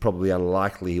thinks it's probably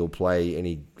unlikely he'll play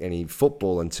any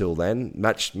football until then,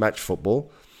 match football.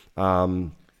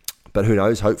 But who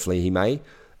knows? Hopefully he may.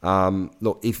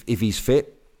 Look, if he's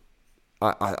fit,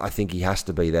 I think he has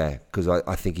to be there because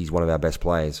I think he's one of our best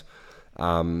players.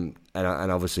 And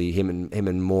obviously him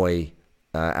and Moy.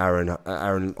 Aaron,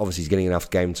 obviously, he's getting enough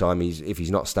game time. If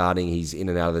he's not starting, he's in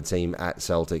and out of the team at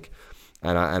Celtic,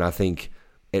 and I think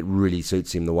it really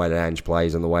suits him the way that Ange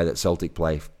plays and the way that Celtic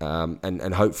play.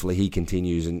 And hopefully he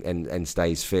continues and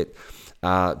stays fit.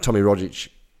 Tommy Rogic,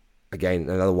 again,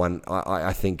 another one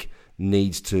I think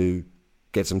needs to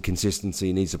get some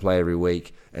consistency. Needs to play every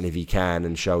week, and if he can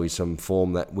and show some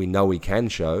form that we know he can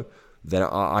show, then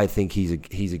I think he's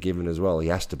a given as well. He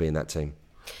has to be in that team.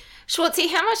 Schwartzy,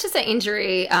 how much is that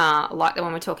injury, like the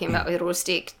one we're talking about with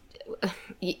Rustic,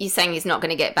 you're saying he's not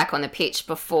going to get back on the pitch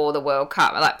before the World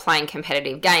Cup, like playing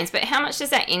competitive games, but how much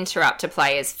does that interrupt a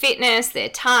player's fitness, their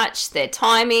touch, their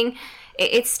timing?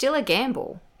 It's still a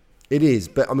gamble. It is,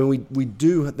 but I mean,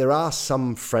 there are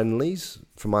some friendlies,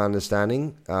 from my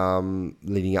understanding,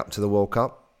 leading up to the World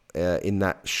Cup in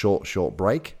that short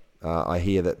break. I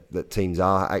hear that teams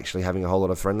are actually having a whole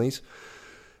lot of friendlies.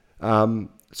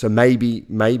 So maybe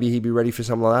he'd be ready for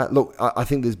something like that. Look, I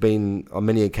think there's been, on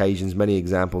many occasions, many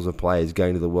examples of players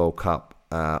going to the World Cup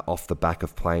off the back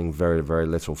of playing very, very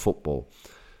little football.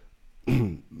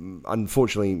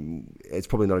 Unfortunately, it's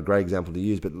probably not a great example to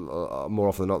use, but more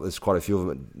often than not, there's quite a few of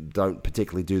them that don't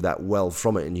particularly do that well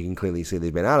from it, and you can clearly see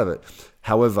they've been out of it.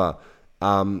 However,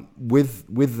 with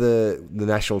the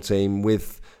national team,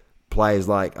 with players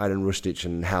like Aiden Hrustic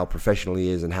and how professional he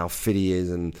is and how fit he is,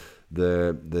 and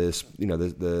the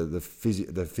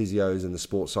physios and the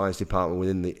sports science department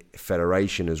within the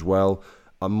federation as well,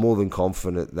 I'm more than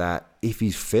confident that if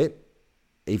he's fit,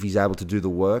 if he's able to do the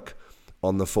work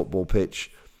on the football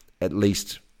pitch, at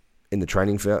least in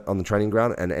the on the training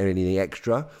ground, and anything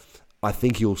extra, I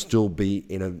think he'll still be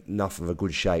in enough of a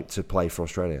good shape to play for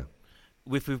Australia.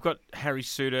 If we've got Harry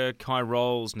Suter, Kai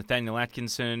Rolls, Nathaniel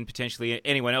Atkinson, potentially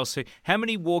anyone else, how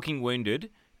many walking wounded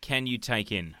can you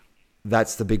take in?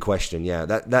 That's the big question, yeah.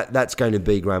 That's going to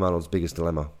be Graham Arnold's biggest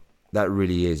dilemma. That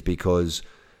really is, because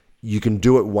you can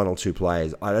do it with one or two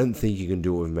players. I don't think you can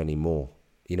do it with many more.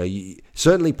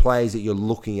 Certainly players that you're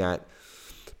looking at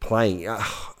playing.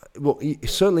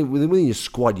 Certainly within your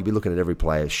squad, you'd be looking at every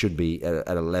player should be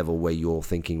at a level where you're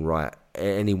thinking, right,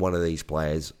 any one of these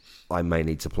players I may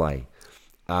need to play.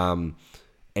 And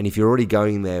if you're already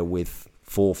going there with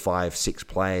 4, 5, 6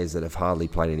 players that have hardly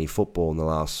played any football in the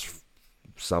last,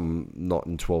 some not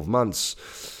in 12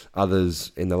 months,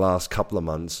 others in the last couple of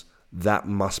months, that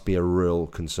must be a real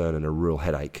concern and a real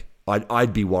headache.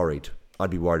 I'd be worried. I'd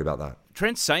be worried about that.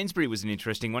 Trent Sainsbury was an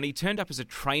interesting one. He turned up as a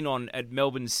train-on at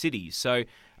Melbourne City. So,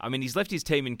 I mean, he's left his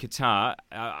team in Qatar.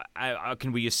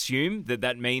 Can we assume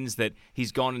that means that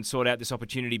he's gone and sought out this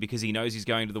opportunity because he knows he's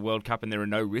going to the World Cup and there are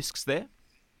no risks there?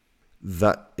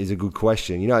 That is a good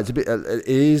question. It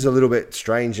is a little bit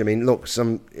strange. I mean, look,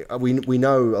 we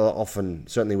know often,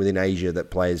 certainly within Asia, that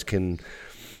players can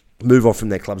move off from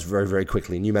their clubs very, very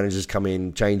quickly. New managers come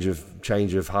in, change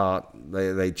of heart,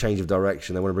 they change of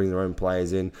direction. They want to bring their own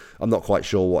players in. I'm not quite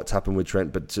sure what's happened with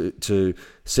Trent, but to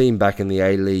see him back in the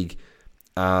A-League,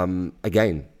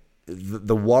 again,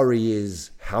 the worry is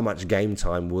how much game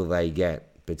time will they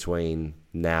get between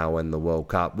now and the World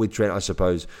Cup. With Trent, I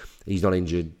suppose he's not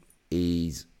injured.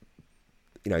 He's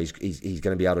going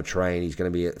to be able to train. He's going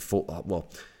to be at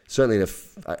certainly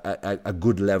at a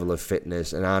good level of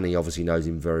fitness. And Arnie obviously knows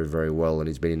him very, very well, and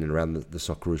he's been in and around the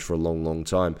Socceroos for a long, long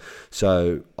time.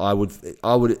 So I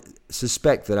would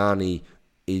suspect that Arnie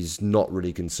is not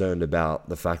really concerned about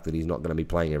the fact that he's not going to be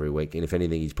playing every week. And if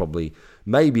anything, he's probably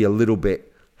maybe a little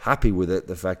bit happy with it,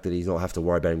 the fact that he's not have to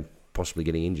worry about him possibly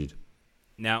getting injured.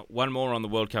 Now, one more on the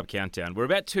World Cup countdown. We're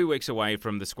about 2 weeks away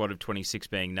from the squad of 26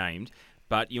 being named,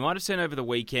 but you might have seen over the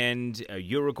weekend,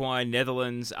 Uruguay,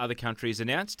 Netherlands, other countries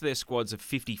announced their squads of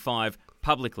 55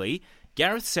 publicly.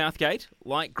 Gareth Southgate,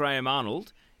 like Graham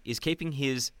Arnold, is keeping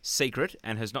his secret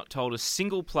and has not told a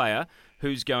single player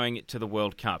who's going to the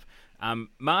World Cup.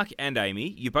 Mark and Amy,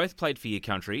 you both played for your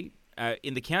country.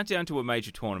 In the countdown to a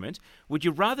major tournament, would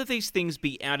you rather these things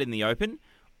be out in the open,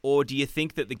 or do you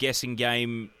think that the guessing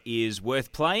game is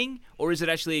worth playing, or is it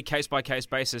actually a case-by-case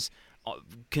basis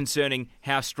concerning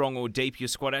how strong or deep your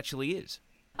squad actually is?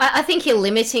 I think you're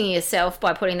limiting yourself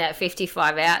by putting that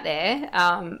 55 out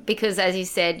there because, as you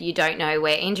said, you don't know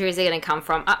where injuries are going to come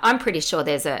from. I'm pretty sure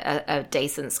there's a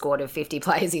decent squad of 50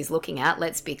 players he's looking at,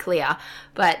 let's be clear,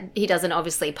 but he doesn't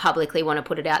obviously publicly want to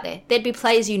put it out there. There'd be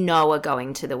players you know are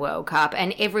going to the World Cup,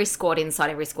 and every squad inside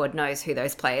every squad knows who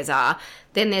those players are.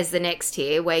 Then there's the next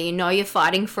tier where you know you're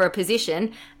fighting for a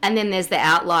position, and then there's the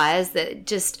outliers that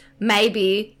just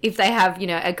maybe if they have,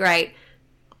 a great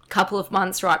couple of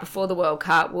months right before the World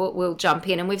Cup, we'll jump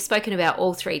in. And we've spoken about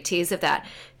all three tiers of that.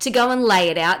 To go and lay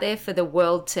it out there for the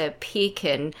world to pick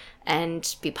and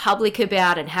be public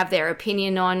about and have their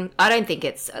opinion on, I don't think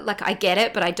it's, I get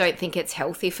it, but I don't think it's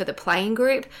healthy for the playing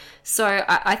group. So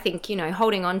I think,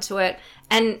 holding on to it.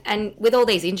 And with all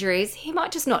these injuries, he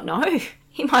might just not know.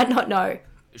 He might not know.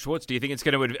 Schwartz, do you think it's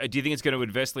going to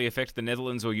adversely affect the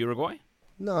Netherlands or Uruguay?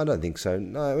 No, I don't think so.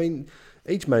 No, I mean,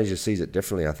 each manager sees it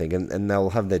differently, I think, and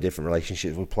they'll have their different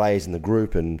relationships with players in the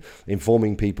group and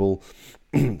informing people.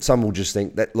 Some will just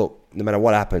think that, look, no matter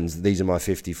what happens, these are my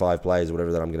 55 players or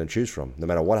whatever that I'm going to choose from, no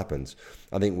matter what happens.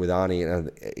 I think with Arnie,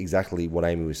 exactly what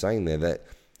Amy was saying there, that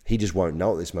he just won't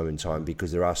know at this moment in time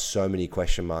because there are so many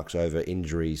question marks over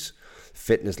injuries,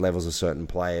 fitness levels of certain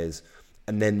players,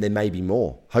 and then there may be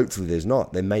more. Hopefully there's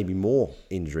not. There may be more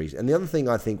injuries. And the other thing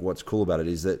I think what's cool about it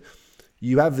is that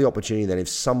you have the opportunity that if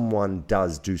someone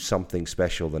does do something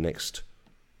special the next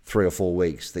 3 or 4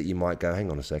 weeks, that you might go,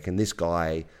 hang on a second, this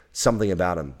guy, something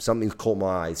about him, something's caught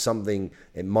my eye,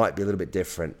 it might be a little bit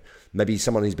different. Maybe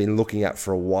someone who's been looking at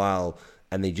for a while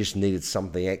and they just needed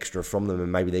something extra from them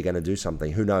and maybe they're going to do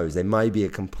something. Who knows? There may be a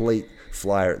complete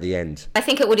flyer at the end. I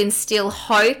think it would instill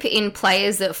hope in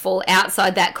players that fall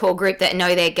outside that core group that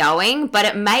know they're going, but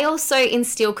it may also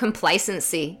instill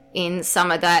complacency in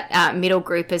some of that middle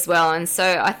group as well. And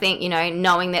so I think,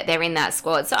 knowing that they're in that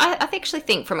squad. So I actually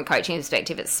think from a coaching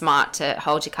perspective, it's smart to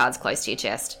hold your cards close to your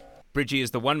chest. Bridgie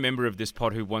is the one member of this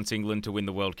pod who wants England to win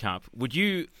the World Cup. Would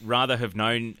you rather have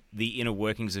known the inner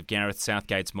workings of Gareth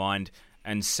Southgate's mind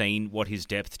and seen what his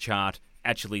depth chart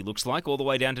actually looks like all the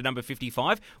way down to number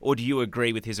 55, or do you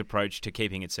agree with his approach to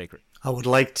keeping it secret? I would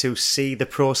like to see the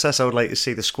process. I would like to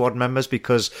see the squad members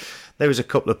because there was a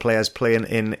couple of players playing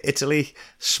in Italy.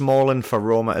 Smalling for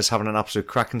Roma is having an absolute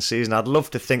cracking season. I'd love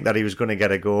to think that he was going to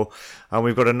get a go. And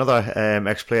we've got another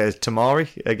ex-player, Tamari,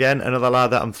 again, another lad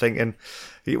that I'm thinking,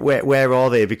 where are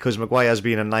they? Because Maguire's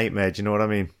been a nightmare, do you know what I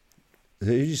mean?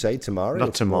 Who did you say, Tamari?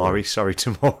 Not Tamari, sorry,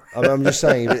 Tamori. I'm just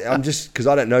saying, because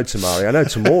I don't know Tamari. I know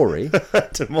Tamori.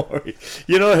 Tamori.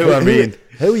 You know who I mean.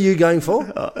 Who are you going for?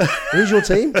 Who's your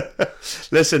team?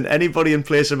 Listen, anybody in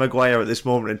place of Maguire at this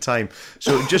moment in time.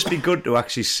 So it'd just be good to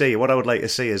actually see. What I would like to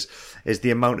see is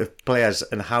the amount of players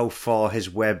and how far his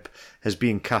web has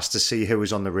been cast to see who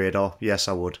is on the radar. Yes,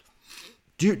 I would.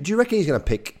 Do you reckon he's going to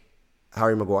pick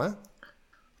Harry Maguire?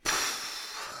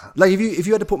 Like, if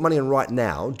you had to put money on right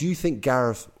now, do you think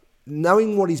Gareth,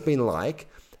 knowing what he's been like,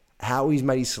 how he's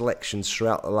made his selections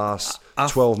throughout the last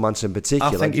 12 months in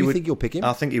particular, do you think he'll pick him?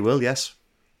 I think he will, yes.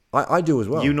 I do as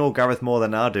well. You know Gareth more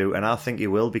than I do, and I think he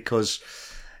will because,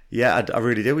 yeah, I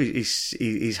really do.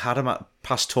 He's had him at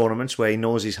past tournaments where he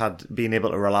knows he's been able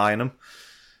to rely on him.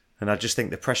 And I just think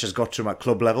the pressure's got to him at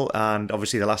club level and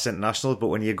obviously the last international. But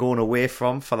when you're going away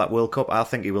for that World Cup, I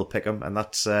think he will pick him. And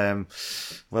that's,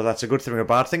 that's a good thing or a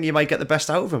bad thing. You might get the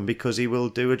best out of him because he will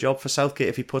do a job for Southgate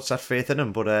if he puts that faith in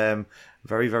him. But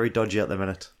very, very dodgy at the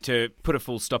minute. To put a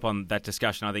full stop on that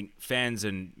discussion, I think fans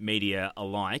and media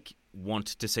alike want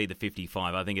to see the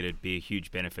 55. I think it'd be a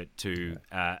huge benefit to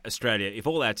Australia if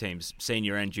all our teams,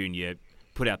 senior and junior,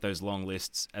 put out those long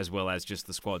lists as well as just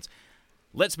the squads.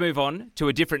 Let's move on to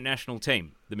a different national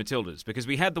team, the Matildas, because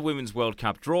we had the Women's World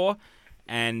Cup draw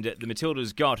and the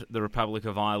Matildas got the Republic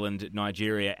of Ireland,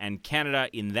 Nigeria and Canada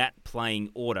in that playing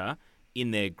order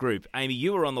in their group. Amy,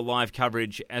 you were on the live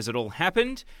coverage as it all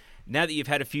happened. Now that you've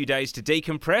had a few days to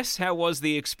decompress, how was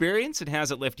the experience and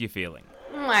how's it left you feeling?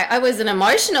 It was an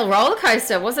emotional roller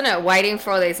coaster, wasn't it? Waiting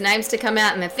for all these names to come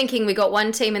out and then thinking we got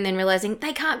one team and then realising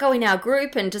they can't go in our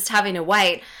group and just having to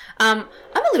wait. I'm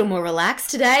a little more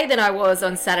relaxed today than I was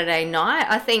on Saturday night.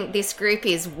 I think this group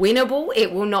is winnable.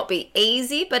 It will not be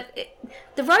easy, but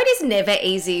the road is never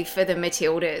easy for the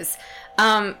Matildas.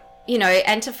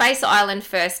 And to face Ireland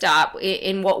first up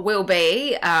in what will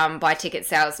be, by ticket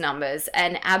sales numbers,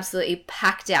 an absolutely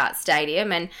packed out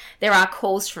stadium. And there are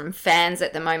calls from fans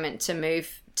at the moment to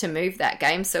move that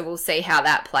game. So we'll see how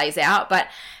that plays out. But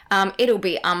it'll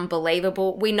be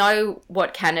unbelievable. We know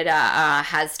what Canada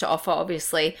has to offer,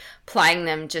 obviously, playing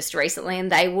them just recently.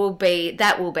 And that will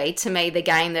be, to me, the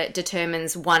game that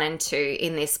determines 1 and 2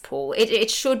 in this pool.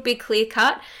 It should be clear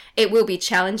cut. It will be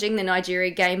challenging, the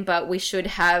Nigeria game, but we should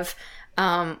have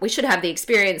the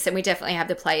experience, and we definitely have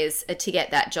the players to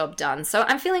get that job done. So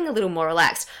I'm feeling a little more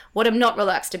relaxed. What I'm not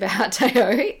relaxed about,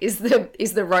 Teo, is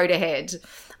the road ahead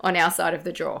on our side of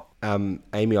the draw.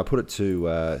 Amy, I put it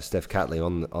to Steph Catley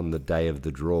on the day of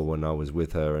the draw when I was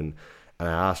with her, and I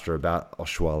asked her about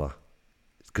Oshuala,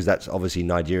 because that's obviously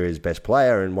Nigeria's best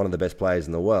player and one of the best players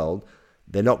in the world.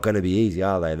 They're not going to be easy,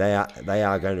 are they? They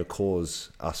are going to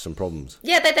cause us some problems.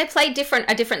 Yeah, they play a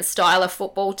different style of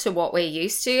football to what we're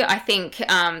used to. I think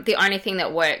the only thing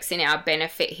that works in our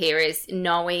benefit here is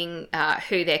knowing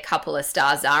who their couple of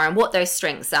stars are and what those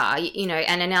strengths are.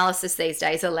 And analysis these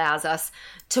days allows us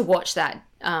to watch that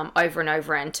over and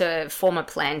over and to form a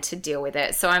plan to deal with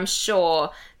it. So I'm sure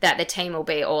that the team will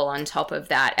be all on top of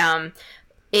that.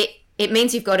 It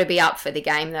means you've got to be up for the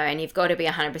game, though, and you've got to be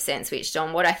 100% switched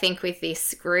on. What I think with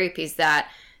this group is that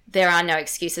there are no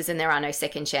excuses and there are no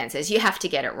second chances. You have to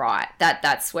get it right.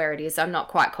 That's where it is. I'm not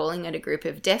quite calling it a group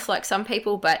of death like some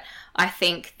people, but I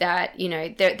think that,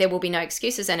 there will be no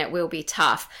excuses and it will be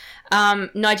tough.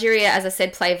 Nigeria, as I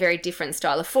said, play a very different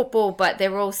style of football, but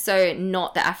they're also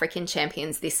not the African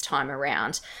champions this time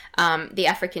around. The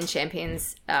African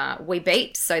champions we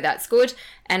beat, so that's good.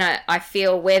 And I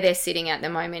feel where they're sitting at the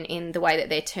moment in the way that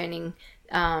they're turning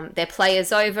their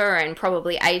players over and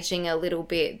probably aging a little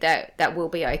bit, that will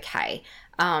be okay.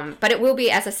 But it will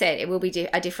be, as I said, it will be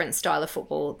a different style of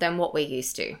football than what we're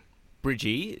used to.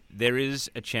 Bridgie, there is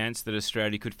a chance that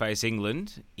Australia could face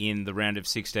England in the round of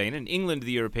 16, and England,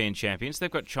 the European champions.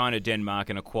 They've got China, Denmark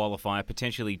and a qualifier,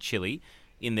 potentially Chile,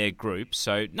 in their group,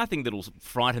 so nothing that'll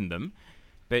frighten them.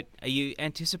 But are you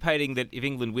anticipating that if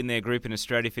England win their group and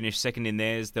Australia finish second in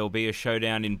theirs, there'll be a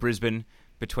showdown in Brisbane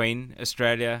between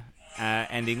Australia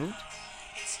and England?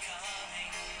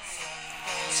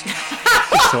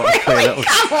 Sort of play a little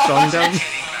song down.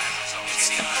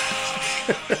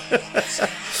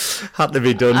 Had to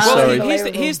be done. Sorry.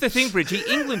 Here's the thing, Bridgie.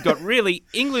 England got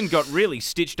really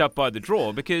stitched up by the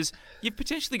draw, because you've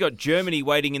potentially got Germany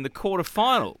waiting in the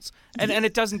quarterfinals, and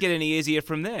it doesn't get any easier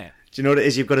from there. Do you know what it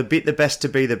is? You've got to beat the best to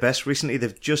be the best. Recently,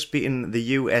 they've just beaten the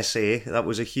USA. That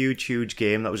was a huge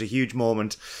game. That was a huge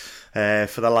moment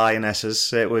for the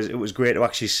Lionesses. It was great to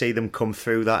actually see them come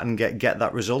through that and get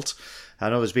that result. I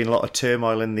know there's been a lot of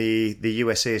turmoil in the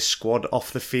USA squad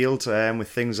off the field with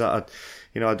things that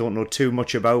I don't know too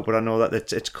much about, but I know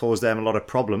that it's caused them a lot of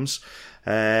problems.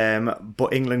 But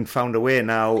England found a way.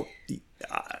 Now,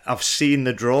 I've seen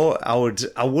the draw.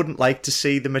 I wouldn't like to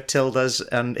see the Matildas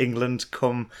and England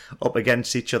come up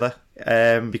against each other,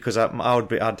 because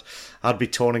I'd be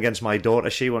torn against my daughter.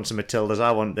 She wants the Matildas.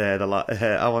 I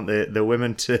want the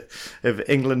women of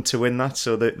England to win that.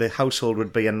 So the household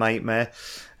would be a nightmare.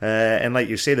 And like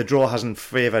you say, the draw hasn't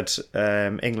favoured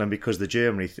England because of the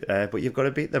Germany, but you've got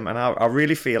to beat them. And I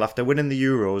really feel after winning the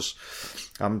Euros,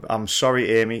 I'm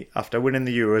sorry, Amy, after winning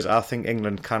the Euros, I think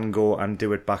England can go and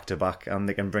do it back to back, and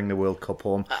they can bring the World Cup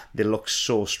home. They look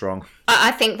so strong. I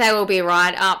think they will be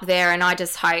right up there, and I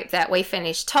just hope that we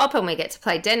finish top and we get to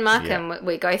play Denmark, and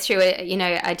we go through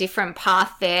a different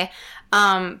path there.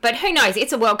 But who knows?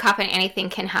 It's a World Cup and anything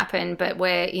can happen. But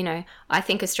I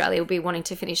think Australia will be wanting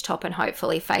to finish top and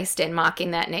hopefully face Denmark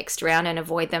in that next round and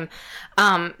avoid them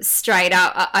straight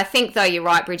up. I think, though, you're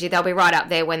right, Bridgie, they'll be right up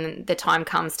there when the time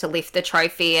comes to lift the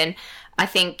trophy. And I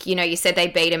think, you said they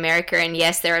beat America, and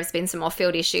yes, there has been some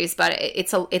off-field issues, but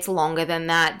it's longer than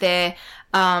that.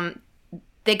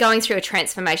 They're going through a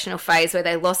transformational phase where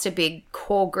they lost a big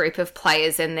core group of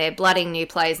players, and they're blooding new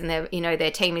players, and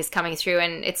their team is coming through,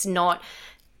 and it's not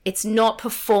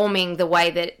performing the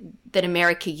way that that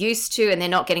America used to, and they're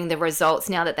not getting the results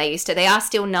now that they used to. They are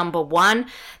still number one.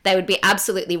 They would be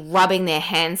absolutely rubbing their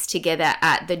hands together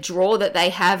at the draw that they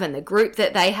have and the group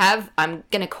that they have. I'm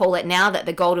going to call it now that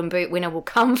the Golden Boot winner will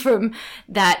come from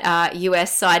that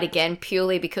US side again,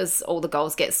 purely because all the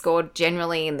goals get scored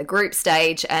generally in the group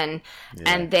stage, and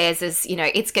theirs is,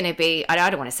 it's going to be, I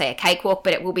don't want to say a cakewalk,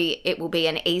 but it will be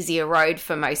an easier road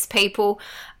for most people,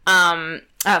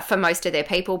 for most of their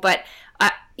people. But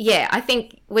I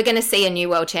think we're going to see a new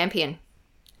world champion,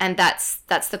 and that's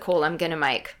the call I'm going to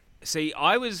make. See,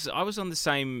 I was on the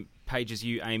same page as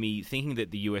you, Amy, thinking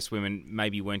that the US women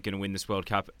maybe weren't going to win this World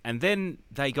Cup, and then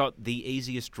they got the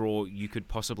easiest draw you could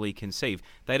possibly conceive.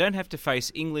 They don't have to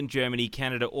face England, Germany,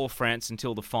 Canada, or France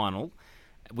until the final.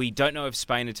 We don't know if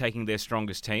Spain are taking their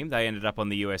strongest team. They ended up on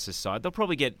the US's side. They'll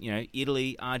probably get,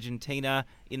 Italy, Argentina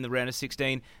in the round of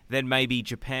 16, then maybe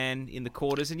Japan in the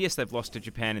quarters. And yes, they've lost to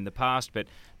Japan in the past, but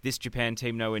this Japan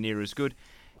team nowhere near as good.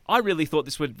 I really thought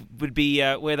this would be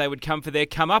where they would come for their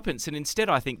comeuppance, and instead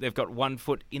I think they've got 1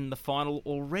 foot in the final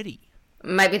already.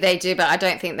 Maybe they do, but I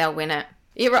don't think they'll win it.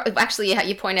 You're right. Actually,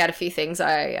 you point out a few things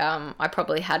I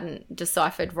probably hadn't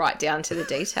deciphered right down to the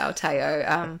detail,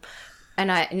 Teo. And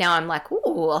now I'm like,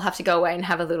 ooh, I'll have to go away and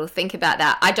have a little think about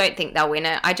that. I don't think they'll win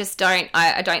it. I just don't.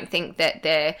 I don't think that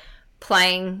they're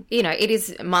playing. It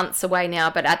is months away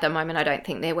now, but at the moment, I don't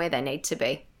think they're where they need to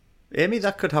be. Amy,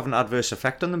 that could have an adverse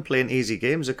effect on them playing easy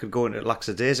games. It could go into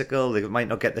lackadaisical. They might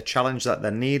not get the challenge that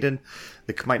they're needing.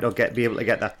 They might not be able to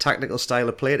get that tactical style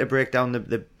of play to break down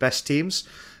the best teams.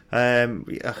 I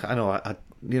know.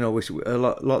 A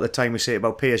lot of the time we say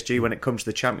about PSG when it comes to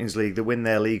the Champions League, they win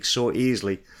their league so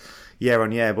easily year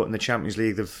on year, but in the Champions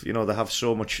League they have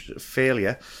so much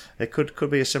failure. It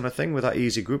could be a similar thing with that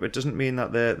easy group. It doesn't mean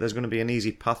that there's going to be an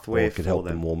easy pathway. Or it could help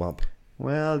them warm up.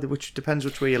 Well, which depends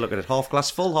which way you look at it. Half glass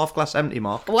full, half glass empty,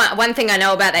 Mark. One thing I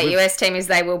know about that US team is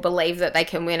they will believe that they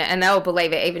can win it, and they will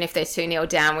believe it even if they're 2-0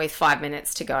 down with 5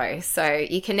 minutes to go. So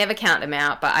you can never count them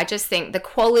out. But I just think the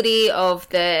quality of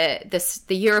the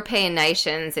European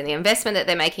nations and the investment that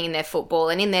they're making in their football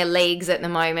and in their leagues at the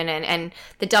moment, and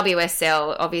the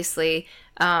WSL obviously,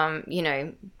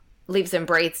 lives and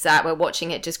breathes that. We're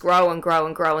watching it just grow and grow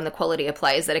and grow, and the quality of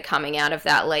players that are coming out of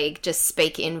that league just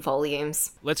speak in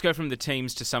volumes. Let's go from the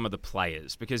teams to some of the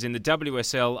players, because in the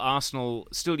WSL, Arsenal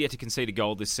still yet to concede a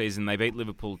goal this season. They beat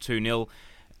Liverpool 2-0.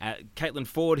 Caitlin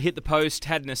Ford hit the post,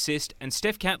 had an assist, and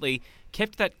Steph Catley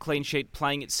kept that clean sheet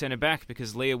playing at centre-back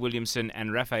because Leah Williamson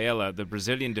and Rafaela, the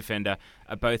Brazilian defender,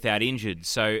 are both out injured.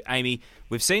 So, Amy,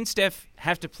 we've seen Steph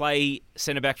have to play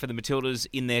centre-back for the Matildas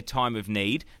in their time of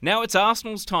need. Now it's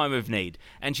Arsenal's time of need,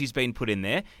 and she's been put in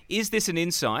there. Is this an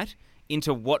insight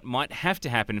into what might have to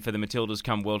happen for the Matildas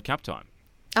come World Cup time?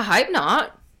 I hope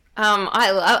not.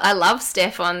 I love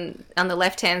Steph on the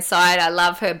left-hand side. I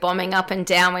love her bombing up and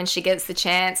down when she gets the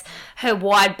chance. Her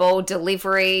wide ball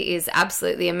delivery is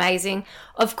absolutely amazing.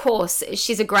 Of course,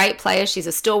 she's a great player. She's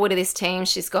a stalwart of this team.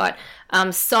 She's got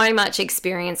so much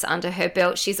experience under her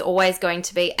belt. She's always going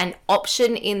to be an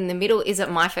option in the middle. Is it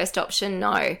my first option?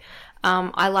 No.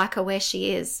 I like her where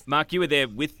she is. Mark, you were there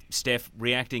with Steph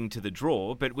reacting to the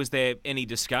draw, but was there any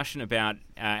discussion about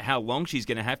how long she's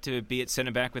going to have to be at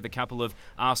centre-back with a couple of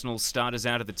Arsenal starters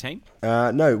out of the team?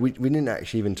 No, we didn't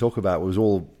actually even talk about it. It was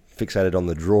all fixated on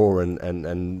the draw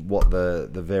and what the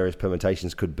various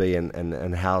permutations could be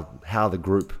and how the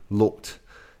group looked.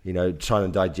 Trying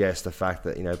to digest the fact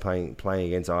that, playing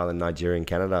against Ireland, Nigeria and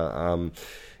Canada.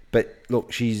 But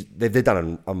look, they've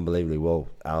done unbelievably well.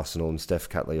 Arsenal and Steph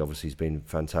Catley obviously has been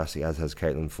fantastic, as has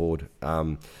Caitlin Ford.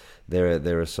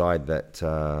 They're a side that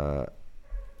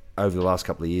over the last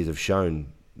couple of years have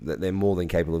shown that they're more than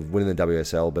capable of winning the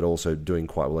WSL, but also doing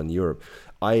quite well in Europe.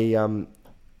 What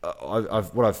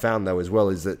I've found though as well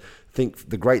is that I think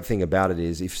the great thing about it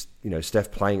is if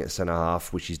Steph playing at centre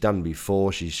half, which she's done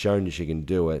before, she's shown that she can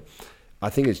do it. I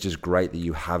think it's just great that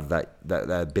you have that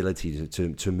ability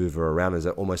to move her around as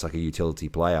almost like a utility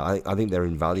player. I think they're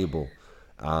invaluable.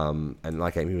 And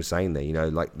like Amy was saying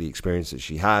there, like the experience that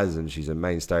she has, and she's a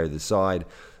mainstay of the side.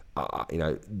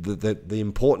 The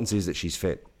importance is that she's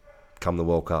fit come the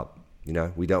World Cup.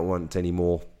 We don't want any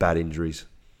more bad injuries.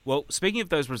 Well, speaking of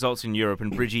those results in Europe,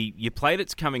 and Bridgie, you played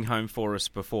It's Coming Home for us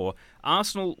before.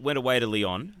 Arsenal went away to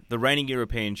Lyon, the reigning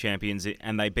European champions,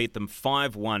 and they beat them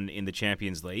 5-1 in the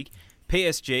Champions League.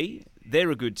 PSG,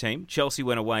 they're a good team. Chelsea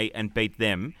went away and beat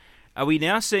them. Are we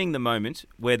now seeing the moment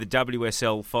where the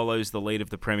WSL follows the lead of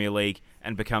the Premier League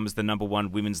and becomes the number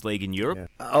one women's league in Europe?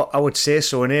 Yeah. I would say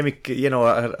so. And Amy,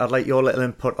 I'd like your little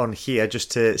input on here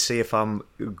just to see if I'm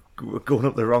going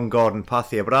up the wrong garden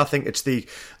path here. But I think it's the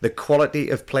quality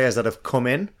of players that have come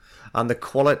in and the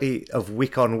quality of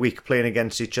week on week playing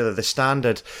against each other, the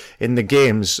standard in the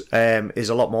games is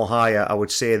a lot more higher, I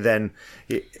would say, than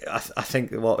I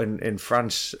think in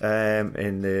France,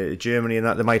 in Germany, and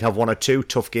that they might have one or two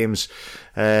tough games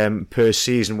per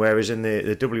season, whereas in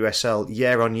the WSL,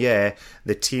 year on year,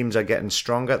 the teams are getting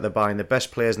stronger. They're buying the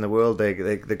best players in the world.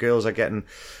 The girls are getting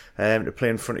to play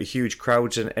in front of huge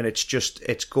crowds, and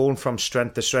it's going from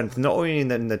strength to strength. Not only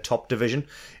in the top division,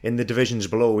 in the divisions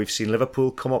below, we've seen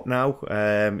Liverpool come up now.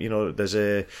 There's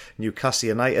a Newcastle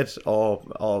United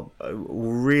or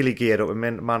really geared up,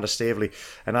 Amanda Staveley,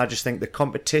 and I just think the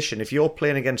competition. If you're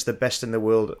playing against the best in the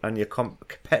world and your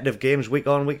competitive games week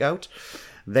on week out,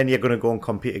 then you're going to go and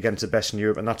compete against the best in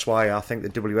Europe, and that's why I think the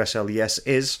WSL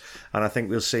is, and I think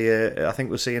we'll see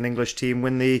an English team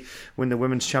win the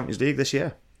Women's Champions League this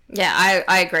year. Yeah,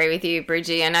 I agree with you,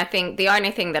 Bridgie, and I think the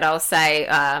only thing that I'll say,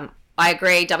 I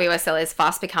agree, WSL is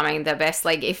fast becoming the best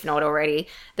league, if not already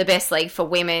the best league for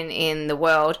women in the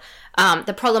world.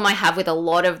 The problem I have with a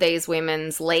lot of these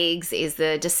women's leagues is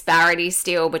the disparity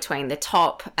still between the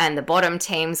top and the bottom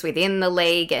teams within the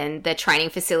league, and the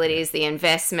training facilities, the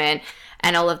investment,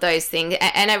 and all of those things.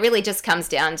 And it really just comes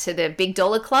down to the big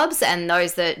dollar clubs and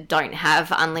those that don't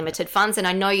have unlimited funds. And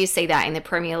I know you see that in the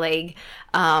Premier League,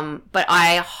 but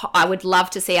I would love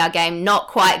to see our game not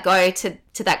quite go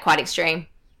to that quite extreme.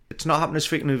 It's not happening as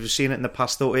frequently as we've seen it in the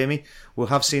past, though, Amy. We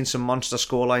have seen some monster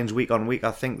scorelines week on week.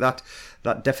 I think that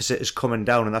deficit is coming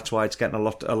down, and that's why it's getting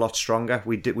a lot stronger.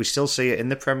 We still see it in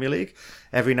the Premier League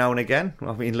every now and again.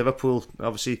 I mean, Liverpool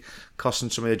obviously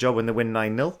costing some of the job when they win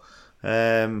 9-0.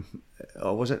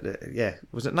 Or was it? Yeah,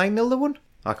 was it 9-0 they won?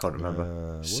 I can't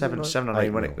remember. 7 or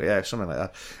 9, yeah, something like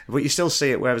that. But you still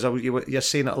see it, whereas you're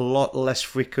seeing it a lot less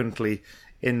frequently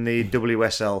in the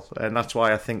WSL, and that's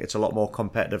why I think it's a lot more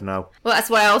competitive now. Well, that's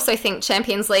why I also think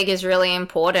Champions League is really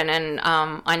important, and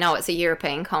I know it's a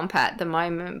European comp at the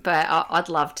moment, but I'd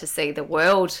love to see the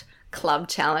World Club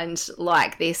Challenge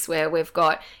like this, where we've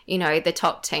got, the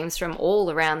top teams from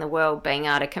all around the world being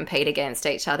able to compete against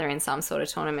each other in some sort of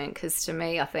tournament, because to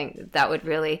me, I think that would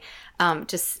really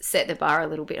just set the bar a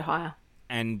little bit higher.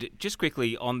 And just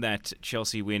quickly on that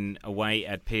Chelsea win away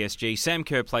at PSG, Sam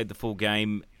Kerr played the full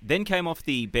game, then came off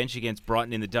the bench against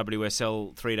Brighton in the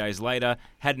WSL 3 days later,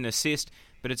 had an assist,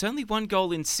 but it's only 1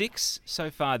 goal in 6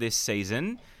 so far this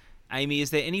season. Amy, is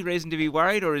there any reason to be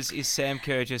worried, or is Sam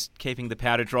Kerr just keeping the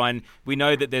powder dry? And we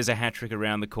know that there's a hat-trick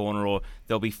around the corner, or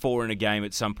there'll be 4 in a game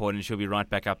at some point, and she'll be right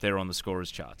back up there on the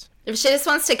scorers charts. If she just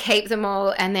wants to keep them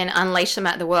all and then unleash them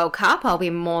at the World Cup, I'll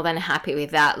be more than happy with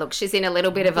that. Look, she's in a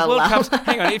little bit of a lull.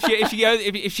 Hang on,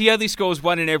 if she only scores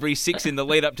 1 in every 6 in the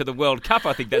lead up to the World Cup,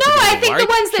 I think that's no, a bit I of a think worry. the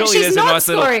ones that Surely she's not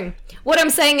scoring. Little... What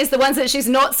I'm saying is the ones that she's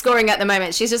not scoring at the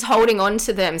moment, she's just holding on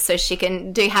to them so she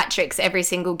can do hat tricks every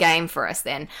single game for us.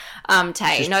 Then,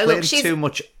 Tay, she's too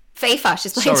much. FIFA.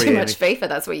 She's playing too much FIFA.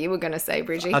 That's what you were going to say,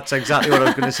 Bridgie. That's exactly what I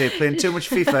was going to say. Playing too much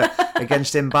FIFA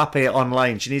against Mbappe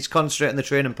online. She needs to concentrate in the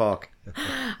training park.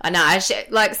 I know.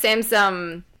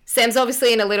 Sam's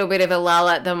obviously in a little bit of a lull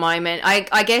at the moment.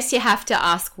 I guess you have to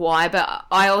ask why, but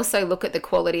I also look at the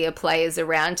quality of players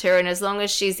around her, and as long as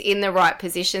she's in the right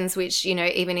positions, which,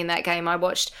 even in that game I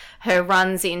watched her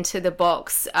runs into the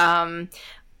box,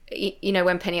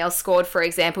 when Peniel scored, for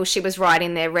example, she was right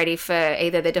in there ready for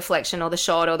either the deflection or the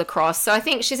shot or the cross. So I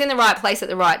think she's in the right place at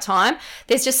the right time.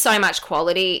 There's just so much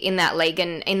quality in that league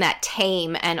and in that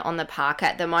team and on the park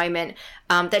at the moment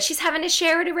that she's having to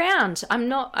share it around. I'm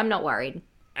not worried.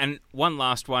 And one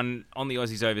last one on the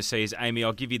Aussies overseas. Amy,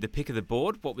 I'll give you the pick of the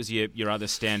board. What was your other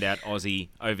standout Aussie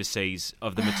overseas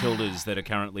of the Matildas that are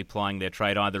currently plying their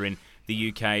trade either in the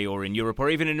UK or in Europe or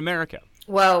even in America?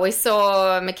 Well, we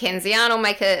saw Mackenzie Arnold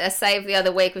make a save the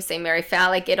other week. We've seen Mary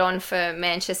Fowler get on for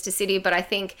Manchester City, but I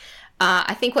think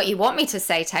what you want me to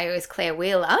say, Tayo, is Claire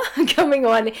Wheeler coming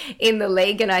on in the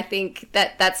league, and I think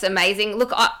that's amazing.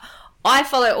 Look, I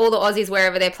follow all the Aussies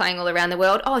wherever they're playing all around the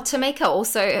world. Oh,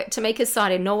 Tamika's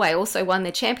side in Norway also won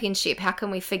the championship. How can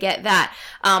we forget that?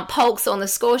 Polk's on the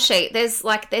score sheet. There's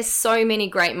so many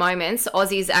great moments.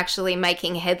 Aussies actually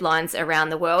making headlines around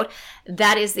the world.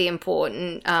 That is the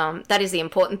important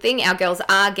thing. Our girls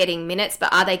are getting minutes,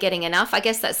 but are they getting enough? I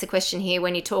guess that's the question here.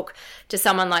 When you talk to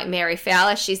someone like Mary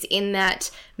Fowler, she's in that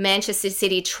Manchester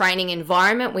City training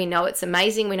environment. We know it's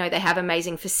amazing. We know they have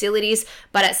amazing facilities,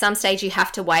 but at some stage you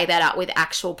have to weigh that up with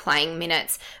actual playing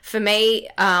minutes. For me,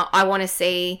 I want to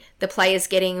see the players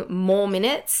getting more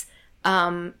minutes,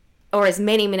 or as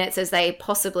many minutes as they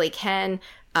possibly can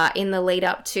in the lead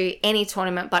up to any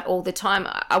tournament, but all the time.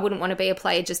 I wouldn't want to be a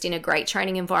player just in a great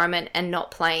training environment and not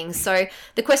playing. So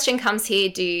the question comes here,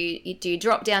 do you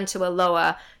drop down to a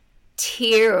lower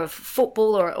tier of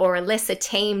football or a lesser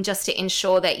team just to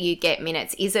ensure that you get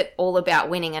minutes? Is it all about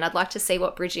winning? And I'd like to see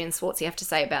what Bridgie and Swartzy have to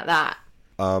say about that.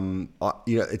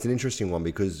 It's an interesting one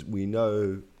because we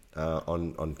know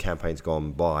on campaigns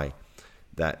gone by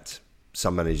that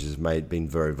some managers have been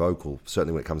very vocal,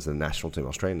 certainly when it comes to the national team,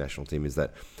 Australian national team, is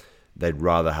that they'd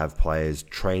rather have players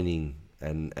training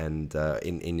and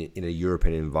in a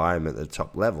European environment at the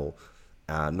top level,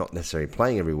 not necessarily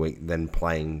playing every week, than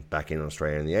playing back in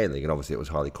Australia in the A-League. And obviously it was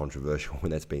highly controversial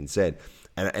when that's been said.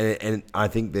 And I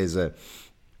think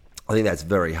I think that's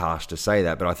very harsh to say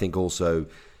that, but I think also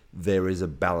there is a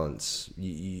balance.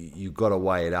 You've got to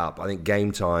weigh it up. I think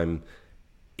game time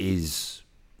is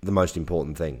the most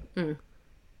important thing.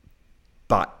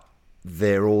 But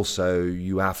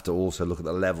you have to also look at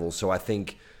the level. So I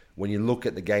think when you look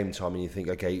at the game time and you think,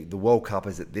 okay, the World Cup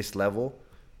is at this level,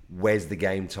 where's the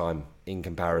game time in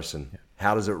comparison? Yeah.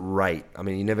 How does it rate? I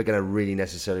mean, you're never going to really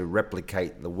necessarily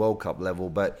replicate the World Cup level,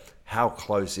 but how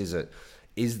close is it?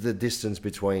 Is the distance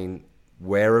between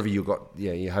wherever you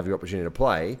have your opportunity to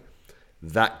play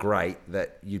that great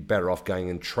that you're better off going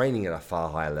and training at a far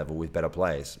higher level with better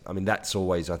players? I mean, that's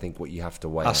always, I think, what you have to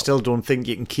weigh up. Still don't think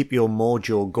you can keep your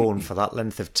mojo going for that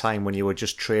length of time when you were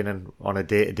just training on a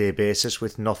day-to-day basis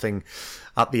with nothing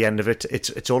at the end of it.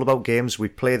 It's all about games. We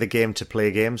play the game to play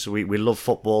games. We love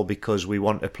football because we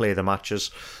want to play the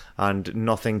matches, and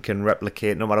nothing can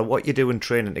replicate. No matter what you do in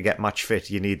training to get match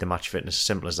fit, you need the match fitness. As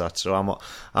simple as that. So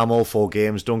I'm all for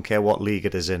games. Don't care what league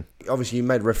it is in. Obviously, you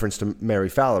made reference to Mary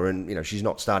Fowler, and she's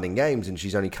not starting games, and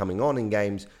she's only coming on in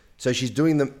games. So she's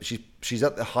doing them. She's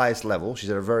at the highest level. She's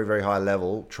at a very, very high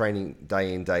level, training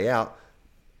day in, day out,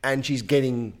 and she's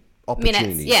getting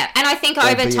opportunities. Minutes, yeah. And I think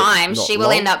over time she will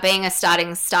end up being a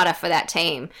starter for that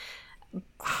team.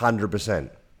 100%.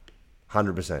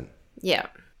 Yeah.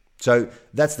 So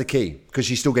that's the key, because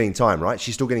she's still getting time, right?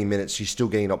 She's still getting minutes. She's still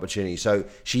getting opportunity. So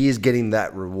she is getting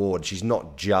that reward. She's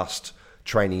not just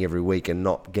training every week and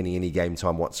not getting any game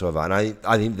time whatsoever. And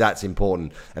I think that's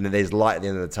important. And then there's light at the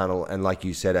end of the tunnel. And like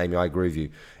you said, Amy, I agree with you.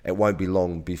 It won't be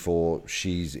long before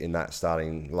she's in that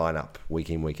starting lineup week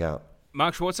in, week out.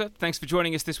 Mark Schwarzer, thanks for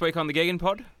joining us this week on the Gegan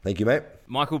Pod. Thank you, mate.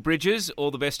 Michael Bridges, all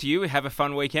the best to you. Have a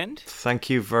fun weekend. Thank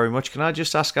you very much. Can I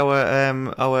just ask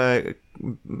our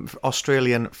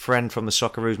Australian friend from the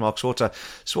Socceroos, Mark Schwarzer.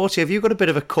 Schwarzer, have you got a bit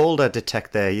of a cold I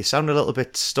detect there? You sound a little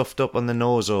bit stuffed up on the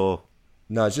nose, or...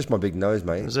 No, it's just my big nose,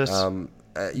 mate. Is it?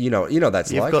 You know that's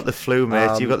You've got the flu,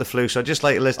 mate. You've got the flu. So I'd just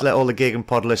like to let all the Gegan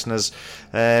Pod listeners,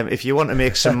 if you want to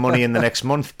make some money in the next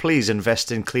month, please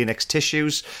invest in Kleenex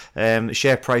tissues.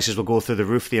 Share prices will go through the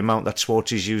roof, the amount that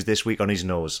Schwartz's used this week on his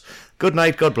nose. Good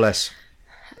night. God bless.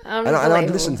 And I'd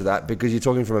listen to that because you're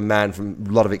talking from a man from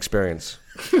a lot of experience.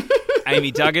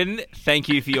 Amy Duggan, thank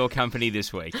you for your company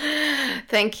this week.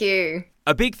 Thank you.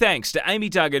 A big thanks to Amy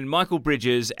Duggan, Michael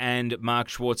Bridges and Mark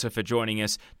Schwarzer for joining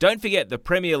us. Don't forget the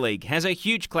Premier League has a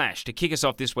huge clash to kick us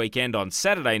off this weekend on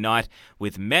Saturday night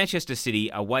with Manchester City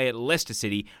away at Leicester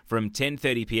City from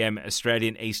 10:30pm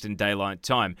Australian Eastern Daylight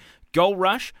Time. Goal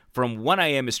Rush from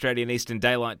 1am Australian Eastern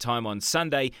Daylight Time on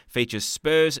Sunday features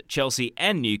Spurs, Chelsea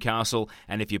and Newcastle,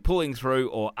 and if you're pulling through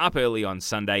or up early on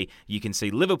Sunday, you can see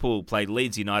Liverpool play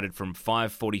Leeds United from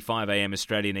 5:45am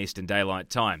Australian Eastern Daylight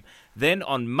Time. Then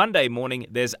on Monday morning,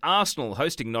 there's Arsenal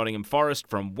hosting Nottingham Forest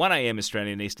from 1am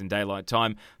Australian Eastern Daylight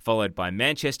Time, followed by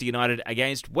Manchester United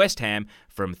against West Ham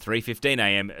from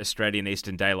 3:15am Australian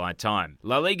Eastern Daylight Time.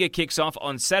 La Liga kicks off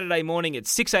on Saturday morning at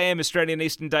 6am Australian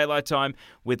Eastern Daylight Time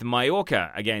with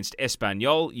Mallorca against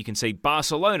Espanyol. You can see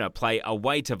Barcelona play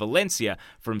away to Valencia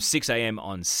from 6am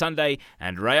on Sunday,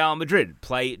 and Real Madrid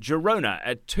play Girona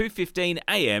at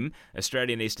 2:15am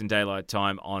Australian Eastern Daylight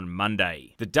Time on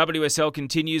Monday. The WSL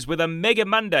continues with a mega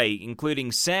Monday,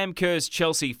 including Sam Kerr's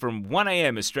Chelsea from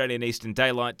 1am Australian Eastern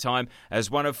Daylight Time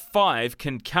as one of 5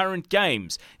 concurrent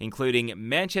games, including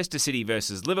Manchester City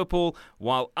versus Liverpool,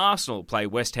 while Arsenal play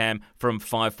West Ham from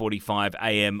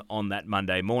 5:45am on that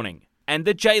Monday morning. And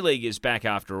the J-League is back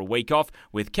after a week off,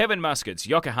 with Kevin Muscat's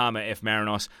Yokohama F.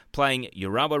 Marinos playing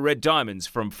Urawa Red Diamonds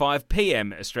from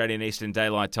 5pm Australian Eastern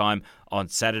Daylight Time on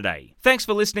Saturday. Thanks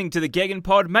for listening to the Gegan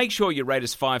Pod. Make sure you rate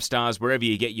us 5 stars wherever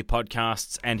you get your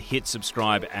podcasts and hit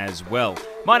subscribe as well.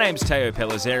 My name's Teo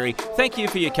Pellizzeri. Thank you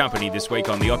for your company this week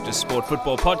on the Optus Sport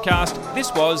Football Podcast.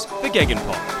 This was the Gegan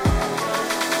Pod.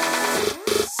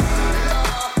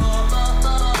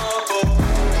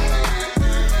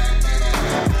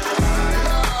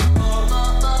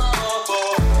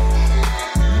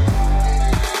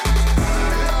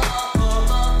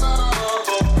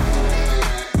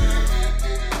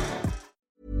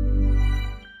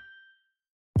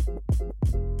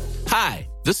 Hi,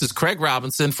 this is Craig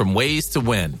Robinson from Ways to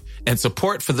Win, and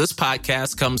support for this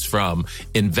podcast comes from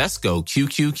Invesco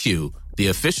QQQ, the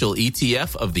official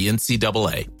ETF of the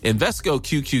NCAA. Invesco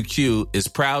QQQ is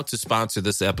proud to sponsor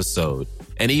this episode,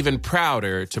 and even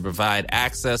prouder to provide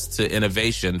access to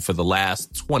innovation for the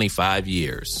last 25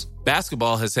 years.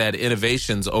 Basketball has had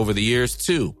innovations over the years,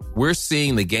 too. We're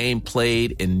seeing the game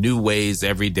played in new ways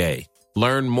every day.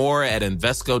 Learn more at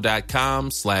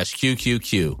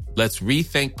Invesco.com/QQQ. Let's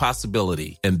rethink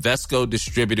possibility. Invesco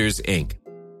Distributors, Inc.